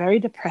very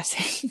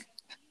depressing.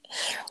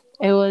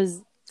 it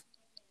was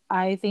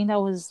I think that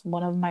was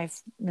one of my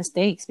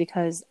mistakes,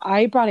 because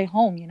I brought it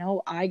home,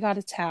 I got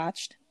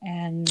attached,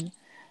 and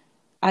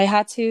I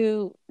had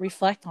to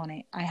reflect on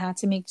it. I had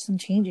to make some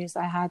changes.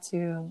 I had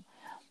to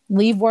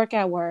leave work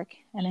at work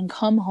and then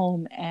come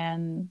home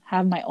and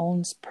have my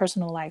own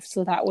personal life.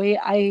 So that way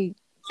I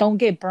don't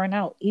get burnt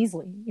out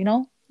easily,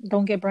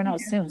 don't get burnt out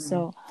soon. Yeah.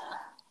 So,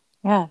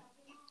 yeah,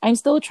 I'm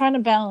still trying to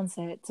balance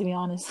it, to be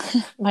honest,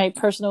 my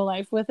personal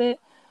life with it.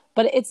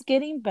 But it's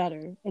getting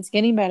better. It's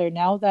getting better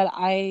now that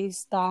I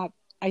stopped.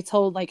 I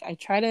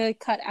try to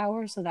cut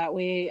hours so that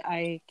way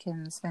I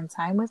can spend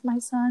time with my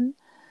son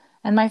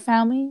and my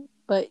family.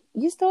 But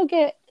you still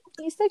get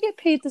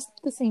paid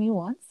the same you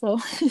want. So,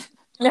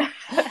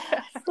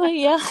 so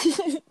yeah.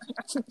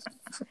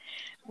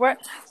 Where,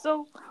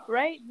 so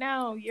right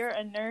now you're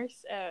a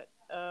nurse at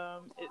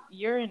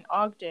you're in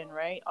Ogden,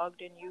 right?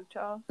 Ogden,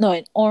 Utah. No,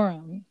 in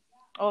Orem.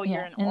 Oh,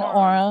 you're Yeah, in in Orem.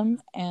 Orem,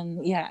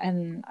 and yeah,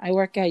 and I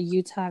work at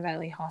Utah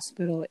Valley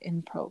Hospital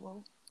in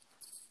Provo.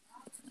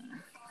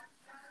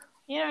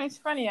 Yeah, it's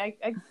funny.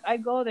 I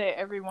go there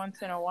every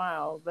once in a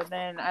while, but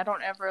then I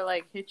don't ever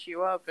like hit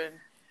you up and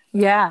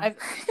Yeah. I.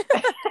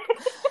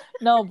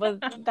 No, but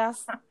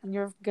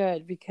you're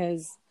good,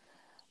 because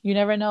you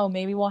never know.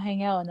 Maybe we'll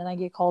hang out and then I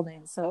get called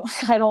in. So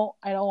I don't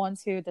want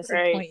to Right.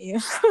 disappoint you.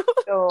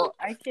 So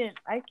I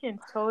can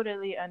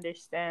totally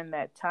understand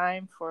that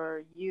time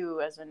for you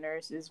as a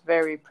nurse is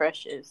very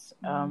precious.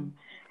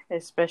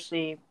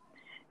 Especially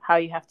how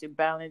you have to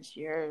balance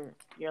your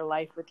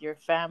life with your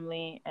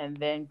family and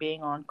then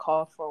being on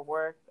call for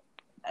work.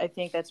 I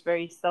think that's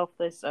very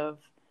selfless of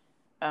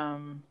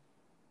um,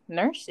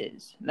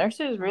 nurses.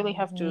 Nurses really Oh,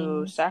 have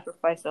to thanks.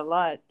 sacrifice a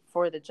lot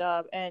for the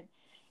job, and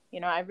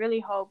I really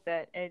hope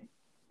that and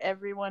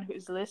everyone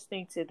who's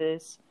listening to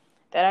this,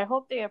 that I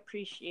hope they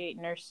appreciate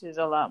nurses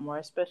a lot more,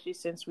 especially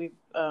since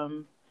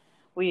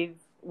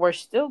we're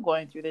still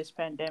going through this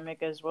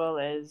pandemic, as well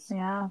as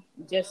Yeah.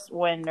 just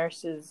when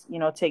nurses,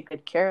 take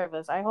good care of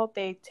us. I hope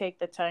they take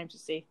the time to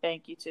say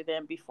thank you to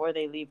them before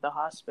they leave the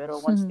hospital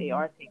once they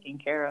are taken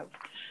care of.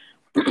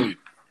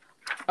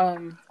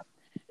 Um,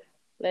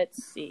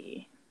 let's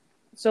see.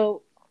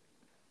 So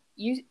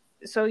you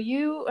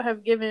you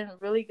have given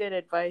really good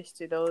advice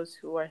to those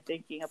who are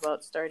thinking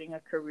about starting a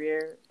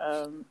career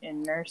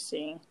in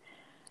nursing.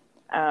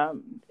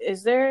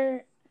 Is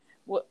there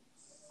what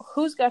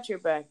who's got your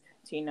back,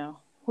 Tina?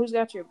 Who's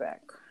got your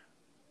back?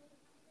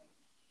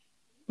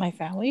 My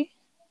family,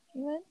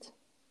 you meant?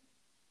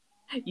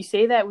 You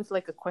say that with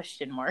like a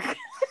question mark.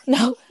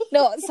 No,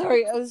 no,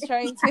 sorry. I was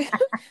trying to.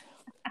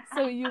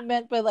 So you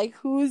meant, but like,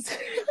 who's?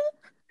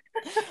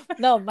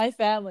 No, my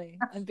family.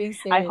 I'm being I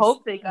serious.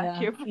 hope they got Yeah,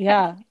 your back.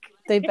 yeah,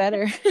 they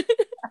better.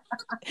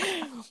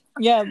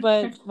 Yeah,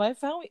 but my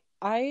family,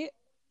 I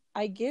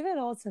give it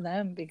all to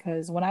them,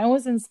 because when I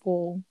was in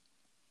school,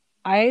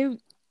 I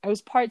I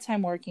was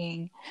part-time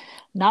working,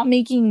 not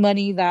making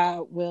money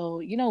that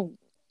will,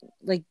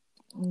 like,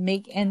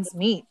 make ends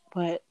meet.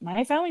 but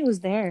my family was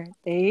there.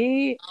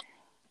 They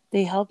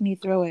helped me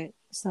through it.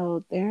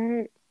 So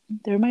they're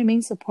my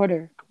main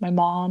supporter. My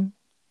mom,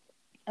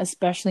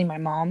 especially my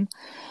mom.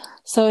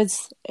 So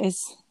it's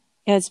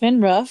yeah, it's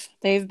been rough.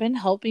 They've been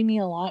helping me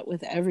a lot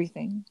with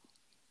everything.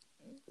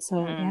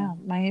 So yeah,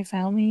 my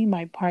family,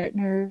 my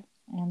partner,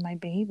 and my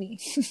baby.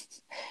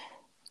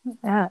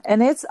 Yeah,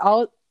 and it's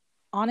all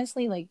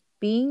honestly like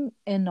being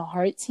in the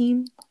heart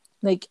team.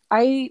 Like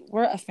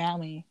we're a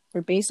family.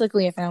 We're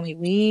basically a family.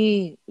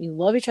 We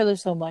love each other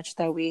so much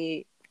that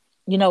we're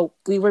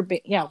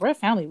a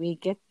family.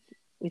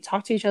 We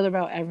talk to each other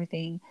about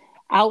everything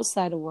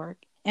outside of work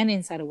and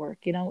inside of work.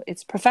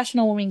 It's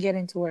professional when we get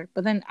into work,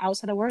 but then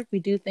outside of work, we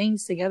do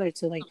things together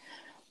to like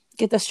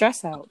get the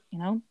stress out.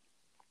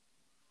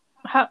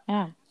 How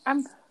Yeah.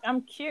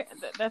 I'm curious.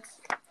 That's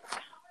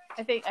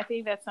I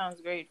think that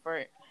sounds great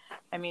for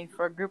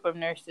a group of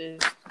nurses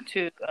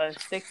to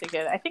stick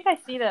together. I think I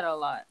see that a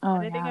lot, Oh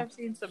and I think yeah. I've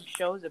seen some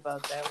shows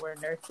about that where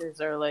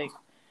nurses are like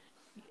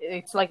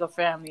it's like a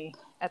family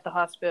at the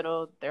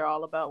hospital. They're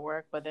all about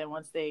work, but then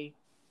once they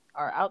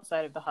are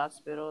outside of the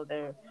hospital,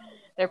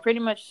 they're pretty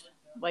much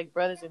like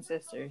brothers and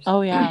sisters.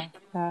 Oh yeah.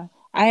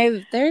 Yeah.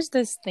 There's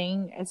this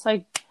thing. It's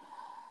like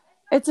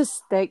it's a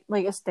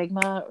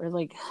stigma or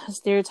like a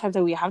stereotype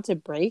that we have to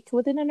break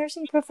within the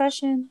nursing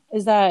profession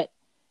is that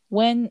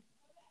when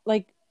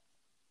like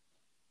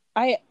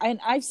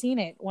I've seen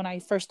it when I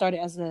first started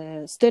as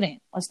a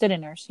student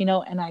nurse,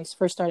 and I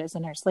first started as a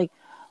nurse. Like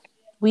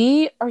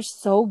we are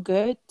so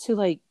good to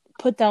like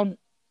put down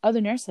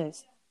other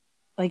nurses.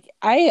 Like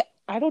I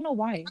don't know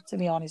why, to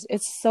be honest.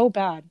 It's so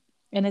bad.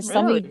 And it's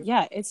something, Really?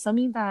 yeah, it's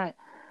something that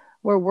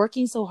we're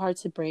working so hard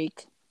to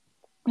break.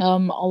 A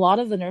lot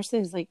of the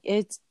nurses, like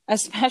it's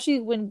especially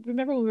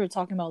remember when we were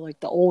talking about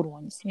like the old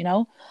ones.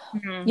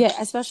 Mm-hmm. Yeah,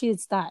 especially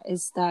it's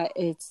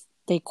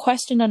they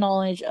question the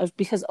knowledge of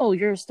because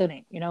you're a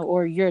student,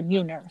 or you're a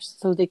new nurse,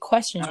 so they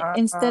question it Oh,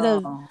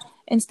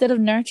 instead of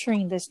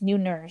nurturing this new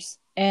nurse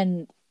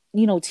and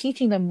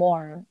teaching them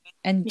more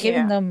and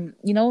giving yeah.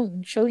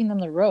 them showing them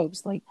the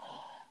ropes. Like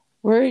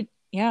we're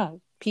yeah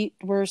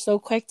we're so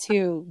quick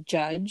to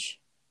judge,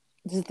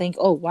 to think,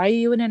 oh, why are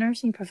you in a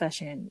nursing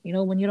profession,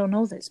 when you don't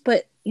know this.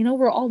 But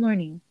we're all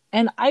learning,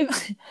 and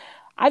I've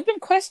I've been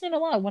questioning a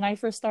lot when I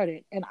first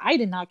started, and I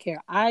did not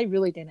care. I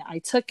really didn't. I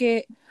took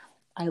it,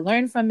 I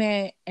learned from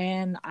it,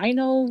 and I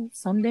know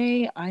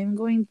someday I'm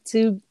going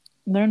to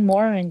learn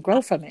more and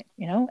grow from it,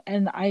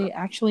 and I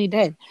actually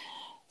did.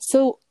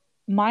 So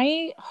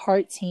my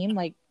heart team,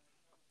 like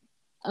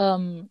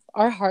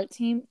our heart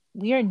team,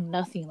 we are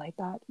nothing like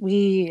that.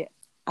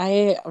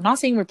 I'm not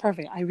saying we're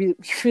perfect. I really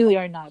we really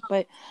are not,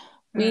 but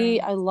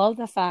Mm. I love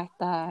the fact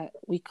that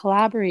we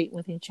collaborate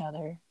with each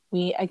other.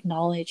 We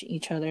acknowledge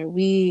each other.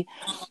 We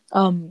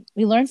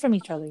learn from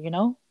each other,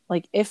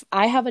 Like if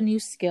I have a new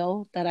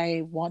skill that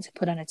I want to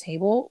put on a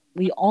table,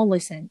 we all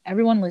listen.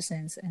 Everyone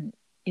listens, and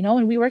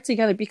we work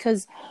together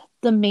because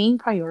the main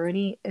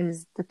priority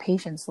is the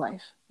patient's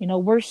life.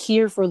 We're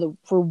here for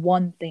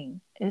one thing.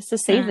 It's to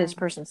save this Mm.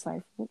 person's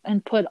life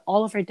and put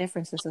all of our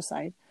differences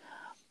aside.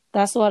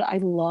 That's what I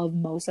love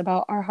most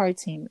about our heart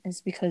team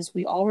is because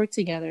we all work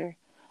together,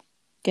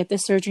 get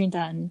this surgery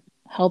done,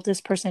 help this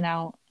person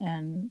out,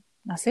 and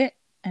that's it.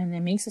 And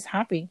it makes us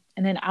happy.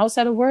 And then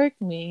outside of work,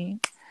 we,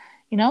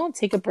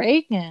 take a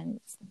break and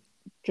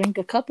drink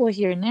a couple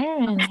here and there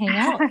and hang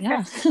out.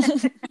 Yeah.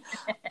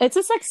 It's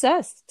a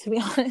success, to be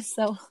honest.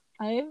 So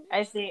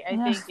I see.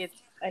 yeah,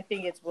 I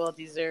think it's well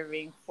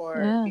deserving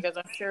for yeah. because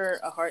I'm sure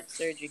a heart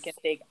surgery can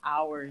take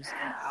hours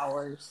and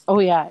hours. Oh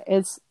yeah.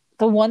 It's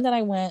the one that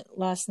I went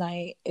last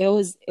night.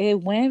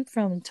 It went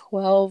from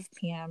 12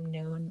 p.m.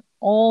 noon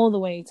all the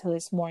way to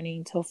this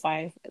morning till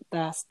 5.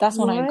 That's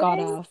when I got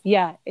What? off.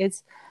 Yeah.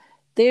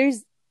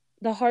 There's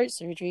the heart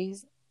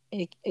surgeries.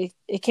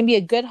 It can be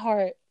a good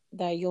heart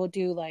that you'll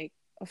do like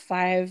a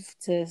 5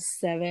 to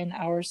 7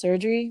 hour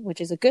surgery, which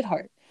is a good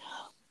heart.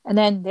 And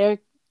then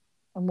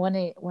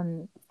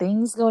when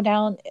things go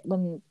down,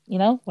 when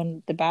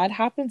the bad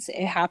happens,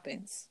 it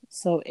happens.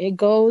 So it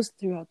goes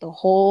throughout the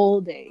whole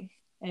day,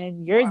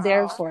 and you're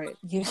there Wow. for it.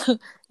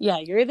 Yeah,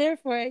 you're there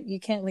for it. You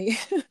can't leave.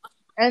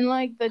 And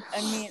like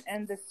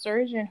and the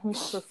surgeon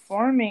who's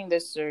performing the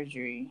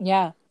surgery.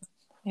 Yeah,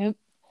 yep.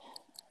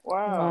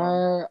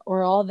 Wow.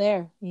 We're all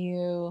there.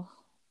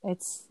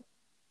 It's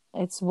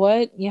it's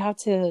what you have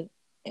to.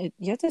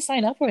 You have to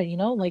sign up for it.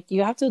 Like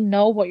you have to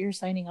know what you're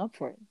signing up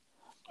for.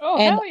 Oh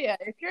And hell yeah!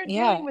 If you're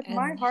yeah, dealing with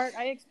my and heart,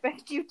 I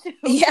expect you to.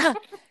 yeah,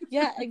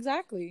 yeah,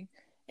 exactly.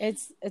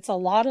 It's a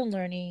lot of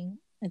learning.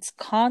 It's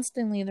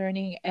constantly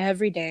learning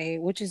every day,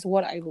 which is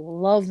what I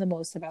love the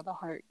most about the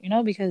heart,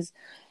 because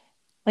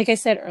like I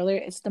said earlier,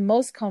 it's the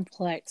most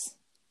complex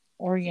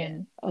Yeah.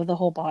 organ of the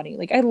whole body.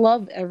 Like I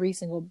love every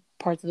single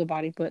part of the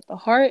body, but the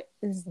heart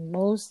is the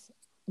most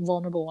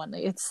vulnerable one.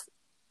 Like it's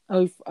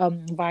a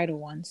vital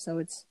one. So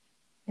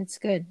it's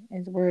good.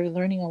 We're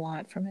learning a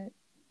lot from it.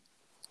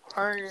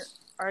 Are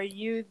are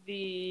you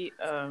the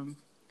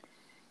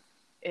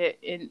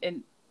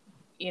in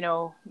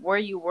where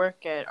you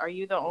work at? Are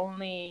you the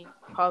only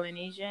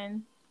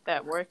Polynesian?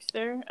 that works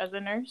there as a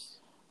nurse?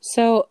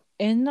 So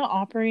in the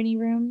operating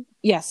room,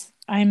 yes,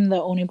 I'm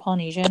the only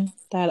Polynesian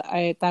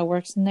that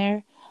works in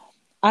there.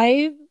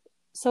 I've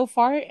so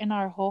far in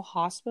our whole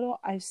hospital,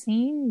 I've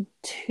seen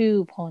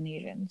two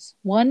Polynesians.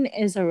 One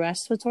is a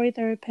respiratory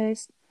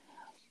therapist,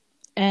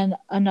 and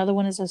another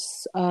one is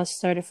a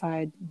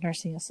certified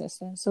nursing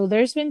assistant. So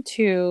there's been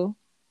two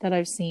that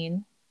I've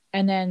seen,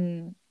 and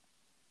then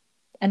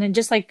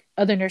just like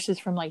other nurses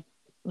from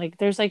like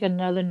there's like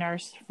another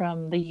nurse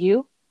from the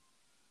U.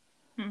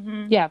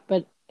 Mm-hmm.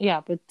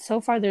 But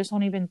so far there's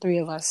only been three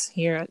of us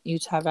here at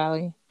Utah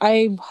Valley.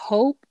 I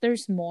hope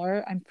there's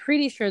more. I'm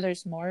pretty sure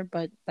there's more,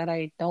 but that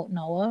I don't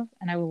know of,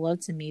 and I would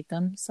love to meet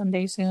them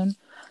someday soon.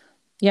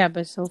 Yeah,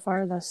 but so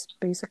far that's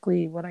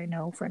basically what I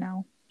know for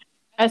now.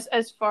 As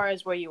far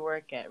as where you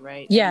work at,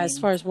 right? I Yeah, as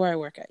mean, far as where I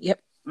work at. Yep.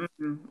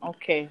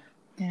 okay.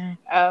 Yeah.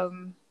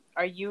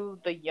 Are you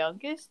the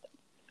youngest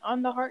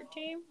on the heart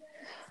team?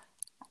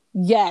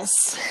 Yes.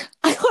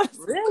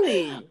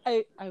 Really?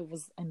 I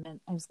was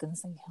gonna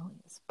say hell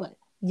yes, but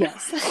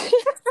yes.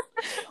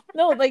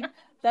 No, like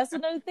that's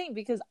another thing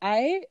because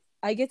I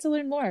get to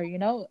learn more, you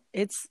know?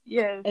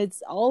 Yes.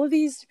 It's all of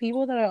these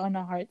people that are on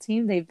the heart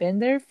team, they've been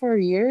there for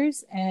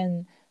years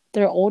and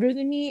they're older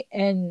than me,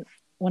 and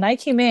when I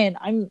came in,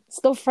 I'm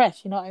still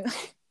fresh, you know.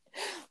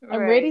 I'm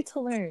ready Right. to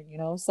learn, you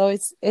know. So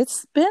it's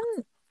been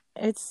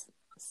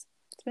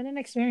an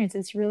experience.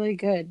 It's really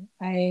good.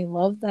 I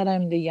love that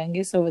I'm the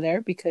youngest over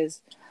there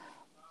because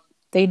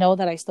they know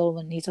that I still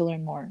need to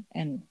learn more,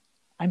 and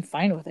I'm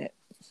fine with it.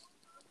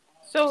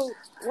 So,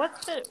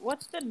 what's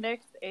the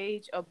next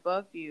age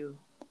above you,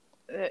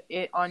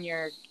 on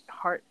your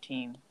heart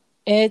team?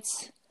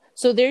 It's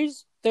so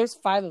there's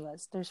five of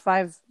us. There's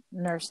five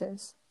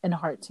nurses in a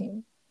heart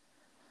team.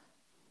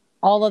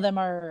 All of them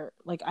are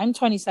like I'm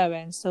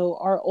 27, so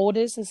our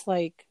oldest is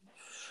like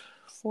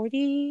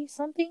 40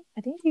 something.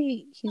 I think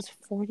he's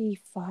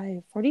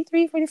 45,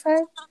 43, 45.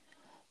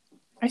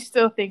 I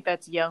still think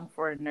that's young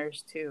for a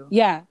nurse too.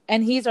 Yeah,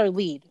 and he's our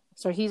lead.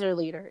 So he's our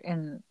leader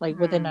in like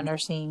within a Hmm.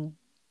 nursing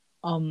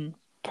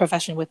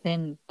profession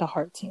within the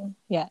heart team.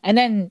 Yeah. And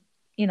then,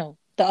 the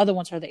other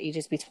ones are the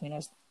ages between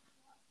us.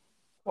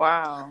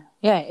 Wow.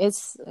 Yeah,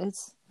 it's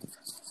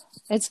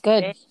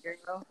good. Hey,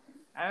 girl.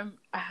 I'm.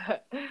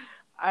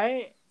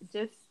 I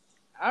just.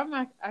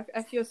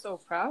 I feel so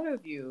proud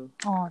of you.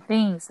 Oh,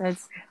 thanks.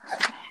 It's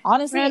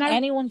honestly Man,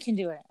 anyone can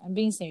do it. I'm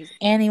being serious.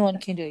 Anyone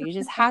can do it. You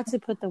just have to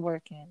put the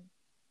work in.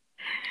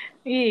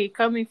 hey,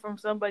 coming from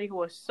somebody who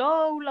was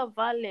so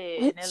Vale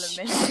in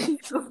elementary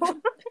school.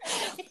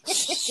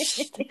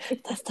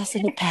 That's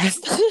in the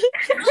past.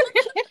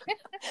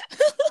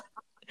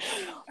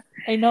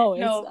 I know.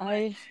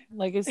 No,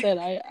 Like I said,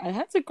 I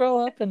had to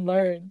grow up and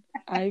learn.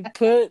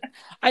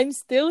 I'm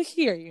still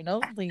here,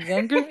 the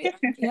younger me.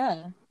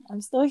 Yeah,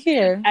 I'm still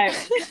here.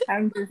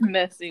 I'm just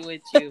messing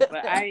with you,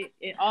 but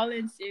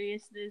in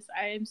seriousness,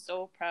 I am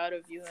so proud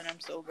of you, and I'm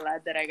so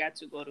glad that I got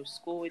to go to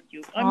school with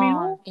you. I mean,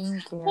 Oh,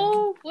 thank you.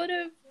 who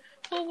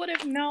would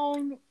have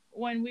known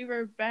when we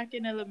were back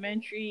in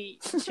elementary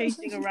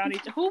chasing around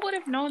each other? Who would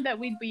have known that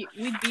we'd be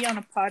on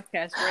a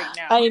podcast right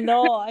now? I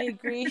know, I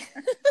agree.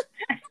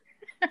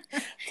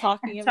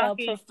 Talking about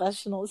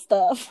professional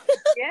stuff.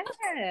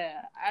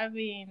 Yeah, I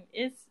mean,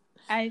 it's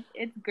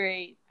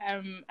great.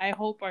 I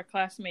hope our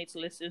classmates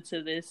listen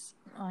to this,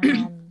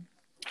 and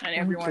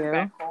everyone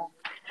back home.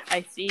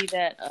 I see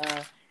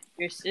that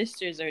your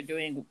sisters are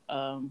doing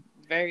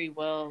very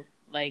well.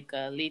 Like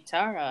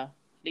Litara.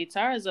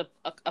 Litara is a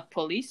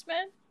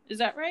policeman. Is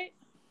that right?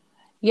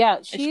 Yeah,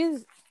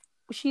 she's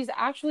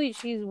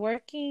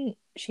working.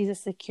 She's a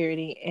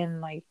security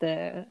in like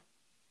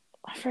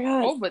I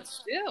forgot. Oh, but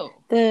still.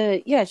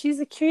 She's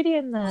security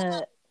in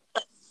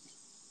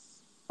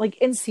like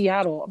in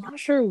Seattle. I'm not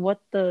sure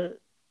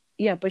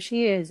but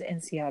she is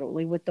in Seattle,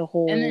 like with the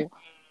whole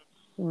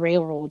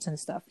railroads and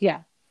stuff.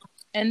 Yeah.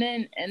 And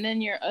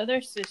then your other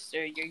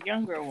sister, your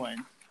younger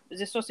one, is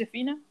it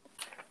Josefina?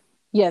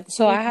 Yeah,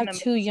 so I have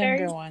two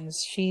younger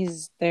ones.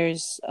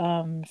 There's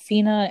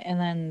Fina, and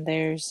then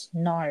there's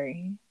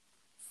Nari.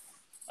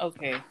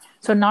 Okay.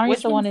 So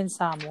Nari's the one in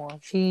Samoa.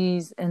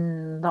 She's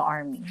in the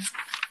army.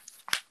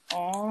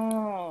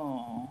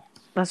 Oh.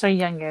 That's our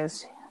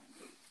youngest.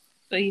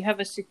 So you have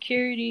a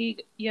security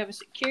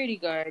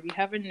guard, you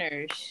have a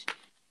nurse,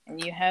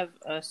 and you have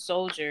a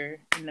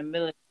soldier in the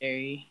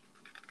military.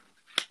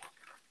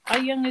 How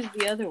young is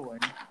the other one?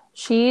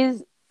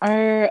 She's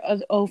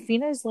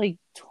Fina's like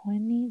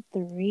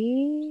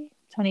 23.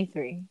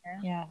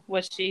 Yeah.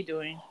 What's she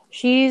doing?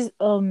 She's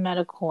a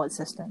medical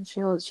assistant.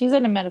 She's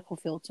in the medical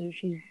field too.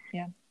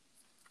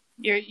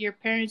 Your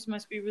parents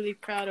must be really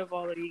proud of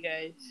all of you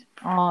guys.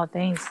 Oh,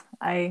 thanks.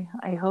 I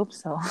hope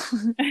so.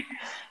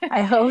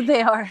 I hope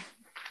they are.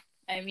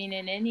 I mean,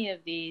 in any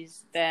of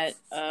these that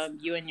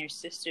you and your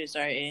sisters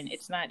are in,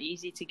 it's not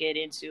easy to get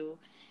into,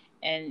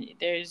 and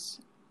there's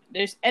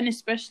and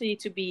especially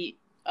to be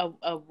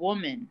a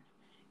woman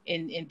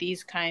in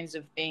these kinds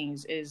of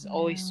things is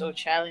always so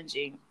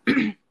challenging.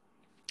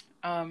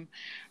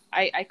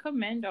 I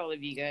commend all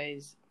of you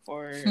guys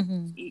for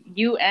Mhm.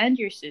 you and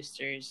your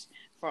sisters,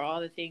 for all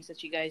the things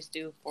that you guys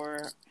do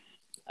for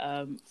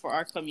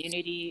our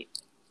community,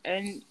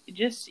 and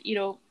just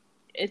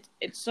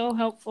it's so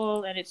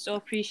helpful and it's so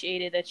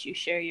appreciated that you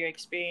share your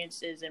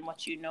experiences and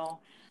what you know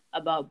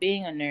about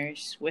being a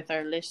nurse with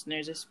our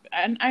listeners.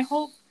 And I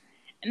hope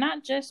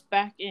not just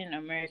back in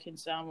American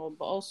Samoa,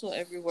 but also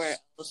everywhere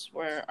else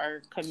where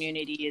our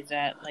community is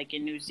at, like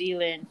in New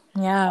Zealand,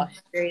 Yeah.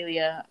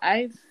 Australia.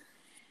 I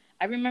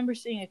remember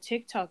seeing a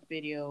TikTok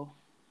video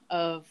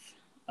of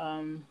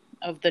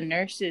of the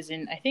nurses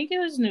in, I think it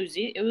was New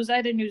Zealand. It was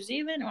either New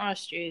Zealand or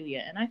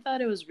Australia, and I thought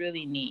it was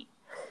really neat.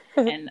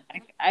 And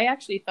I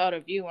actually thought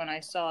of you when I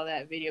saw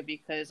that video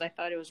because I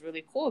thought it was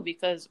really cool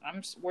because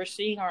we're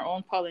seeing our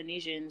own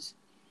Polynesians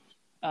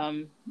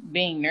um,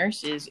 being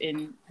nurses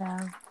in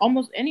Yeah.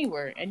 almost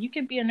anywhere, and you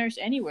can be a nurse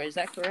anywhere. Is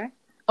that correct?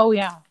 Oh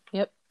yeah.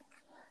 Yep.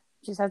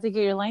 Just have to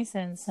get your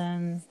license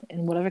and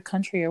in whatever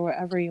country or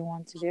wherever you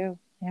want to do.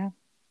 Yeah.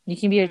 You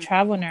can be a Mm.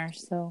 travel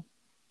nurse, so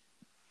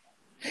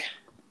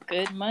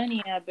Good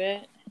money, I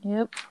bet.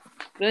 yep.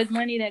 Good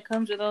money that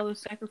comes with all the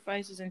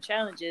sacrifices and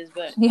challenges.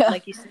 But Yeah.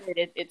 like you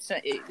said,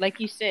 like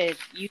you said,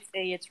 you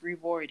say it's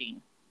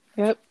rewarding.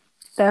 Yep.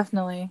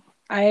 Definitely.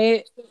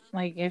 I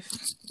like if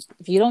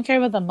you don't care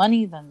about the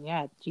money, then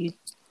yeah,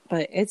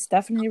 but it's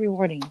definitely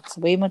rewarding. It's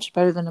way much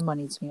better than the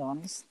money, to be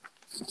honest.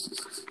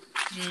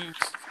 Mm.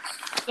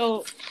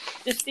 So,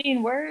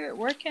 Justine, where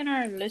can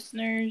our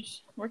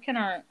listeners, where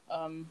can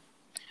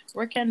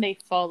they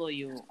follow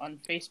you on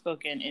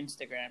Facebook and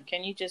Instagram?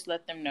 Can you just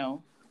let them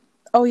know?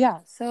 Oh yeah,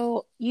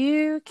 so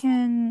you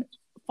can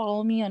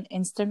follow me on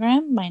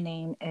Instagram. My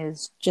name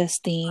is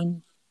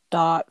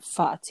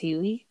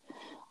Justine.Fatuli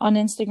on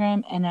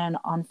Instagram, and then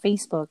on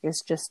Facebook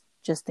it's just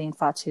Justine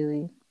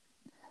Fatuli.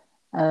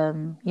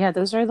 Yeah,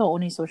 those are the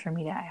only social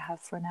media I have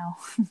for now.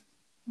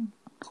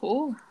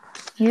 Cool.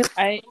 Yep.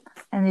 I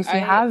And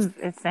I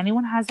if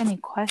anyone has any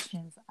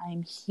questions,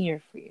 I'm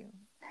here for you.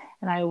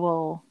 And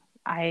I'm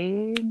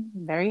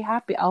very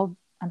happy. I'm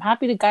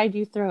happy to guide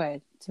you through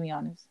it, to be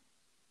honest.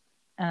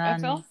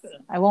 That's And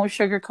awesome. I won't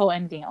sugarcoat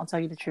anything. I'll tell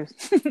you the truth.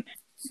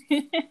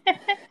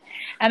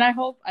 And I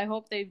hope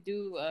they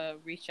do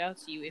reach out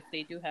to you if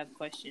they do have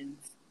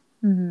questions.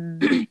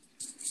 Mm-hmm.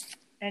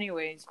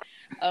 Anyways,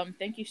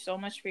 thank you so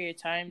much for your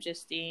time,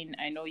 Justine.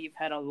 I know you've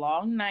had a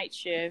long night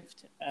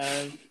shift.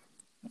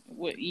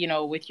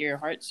 With your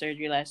heart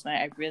surgery last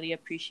night. I really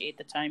appreciate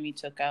the time you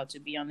took out to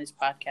be on this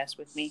podcast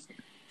with me.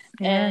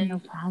 Yeah, no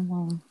And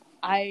problem.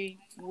 I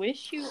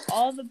wish you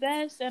all the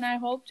best, and I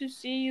hope to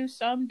see you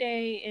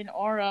someday in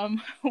Orem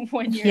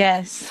when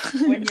Yes.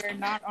 you're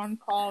not on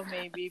call,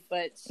 maybe.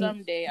 But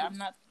someday,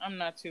 I'm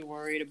not too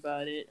worried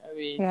about it. I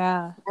mean,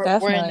 Yeah, we're in the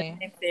definitely.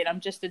 same state. I'm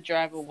just a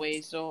drive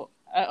away, so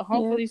Yep.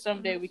 hopefully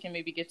someday we can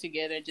maybe get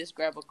together and just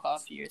grab a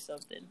coffee or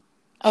something.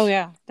 Oh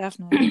yeah,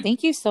 definitely.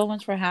 Thank you so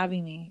much for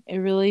having me. It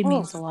really Oh,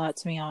 means a lot,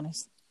 to be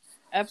honest.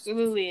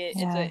 absolutely!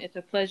 Yeah. It's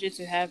a pleasure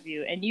to have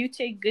you, and you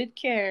take good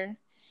care.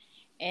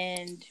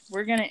 And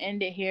we're gonna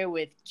end it here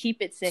with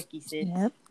keep it seki, sis. Yep.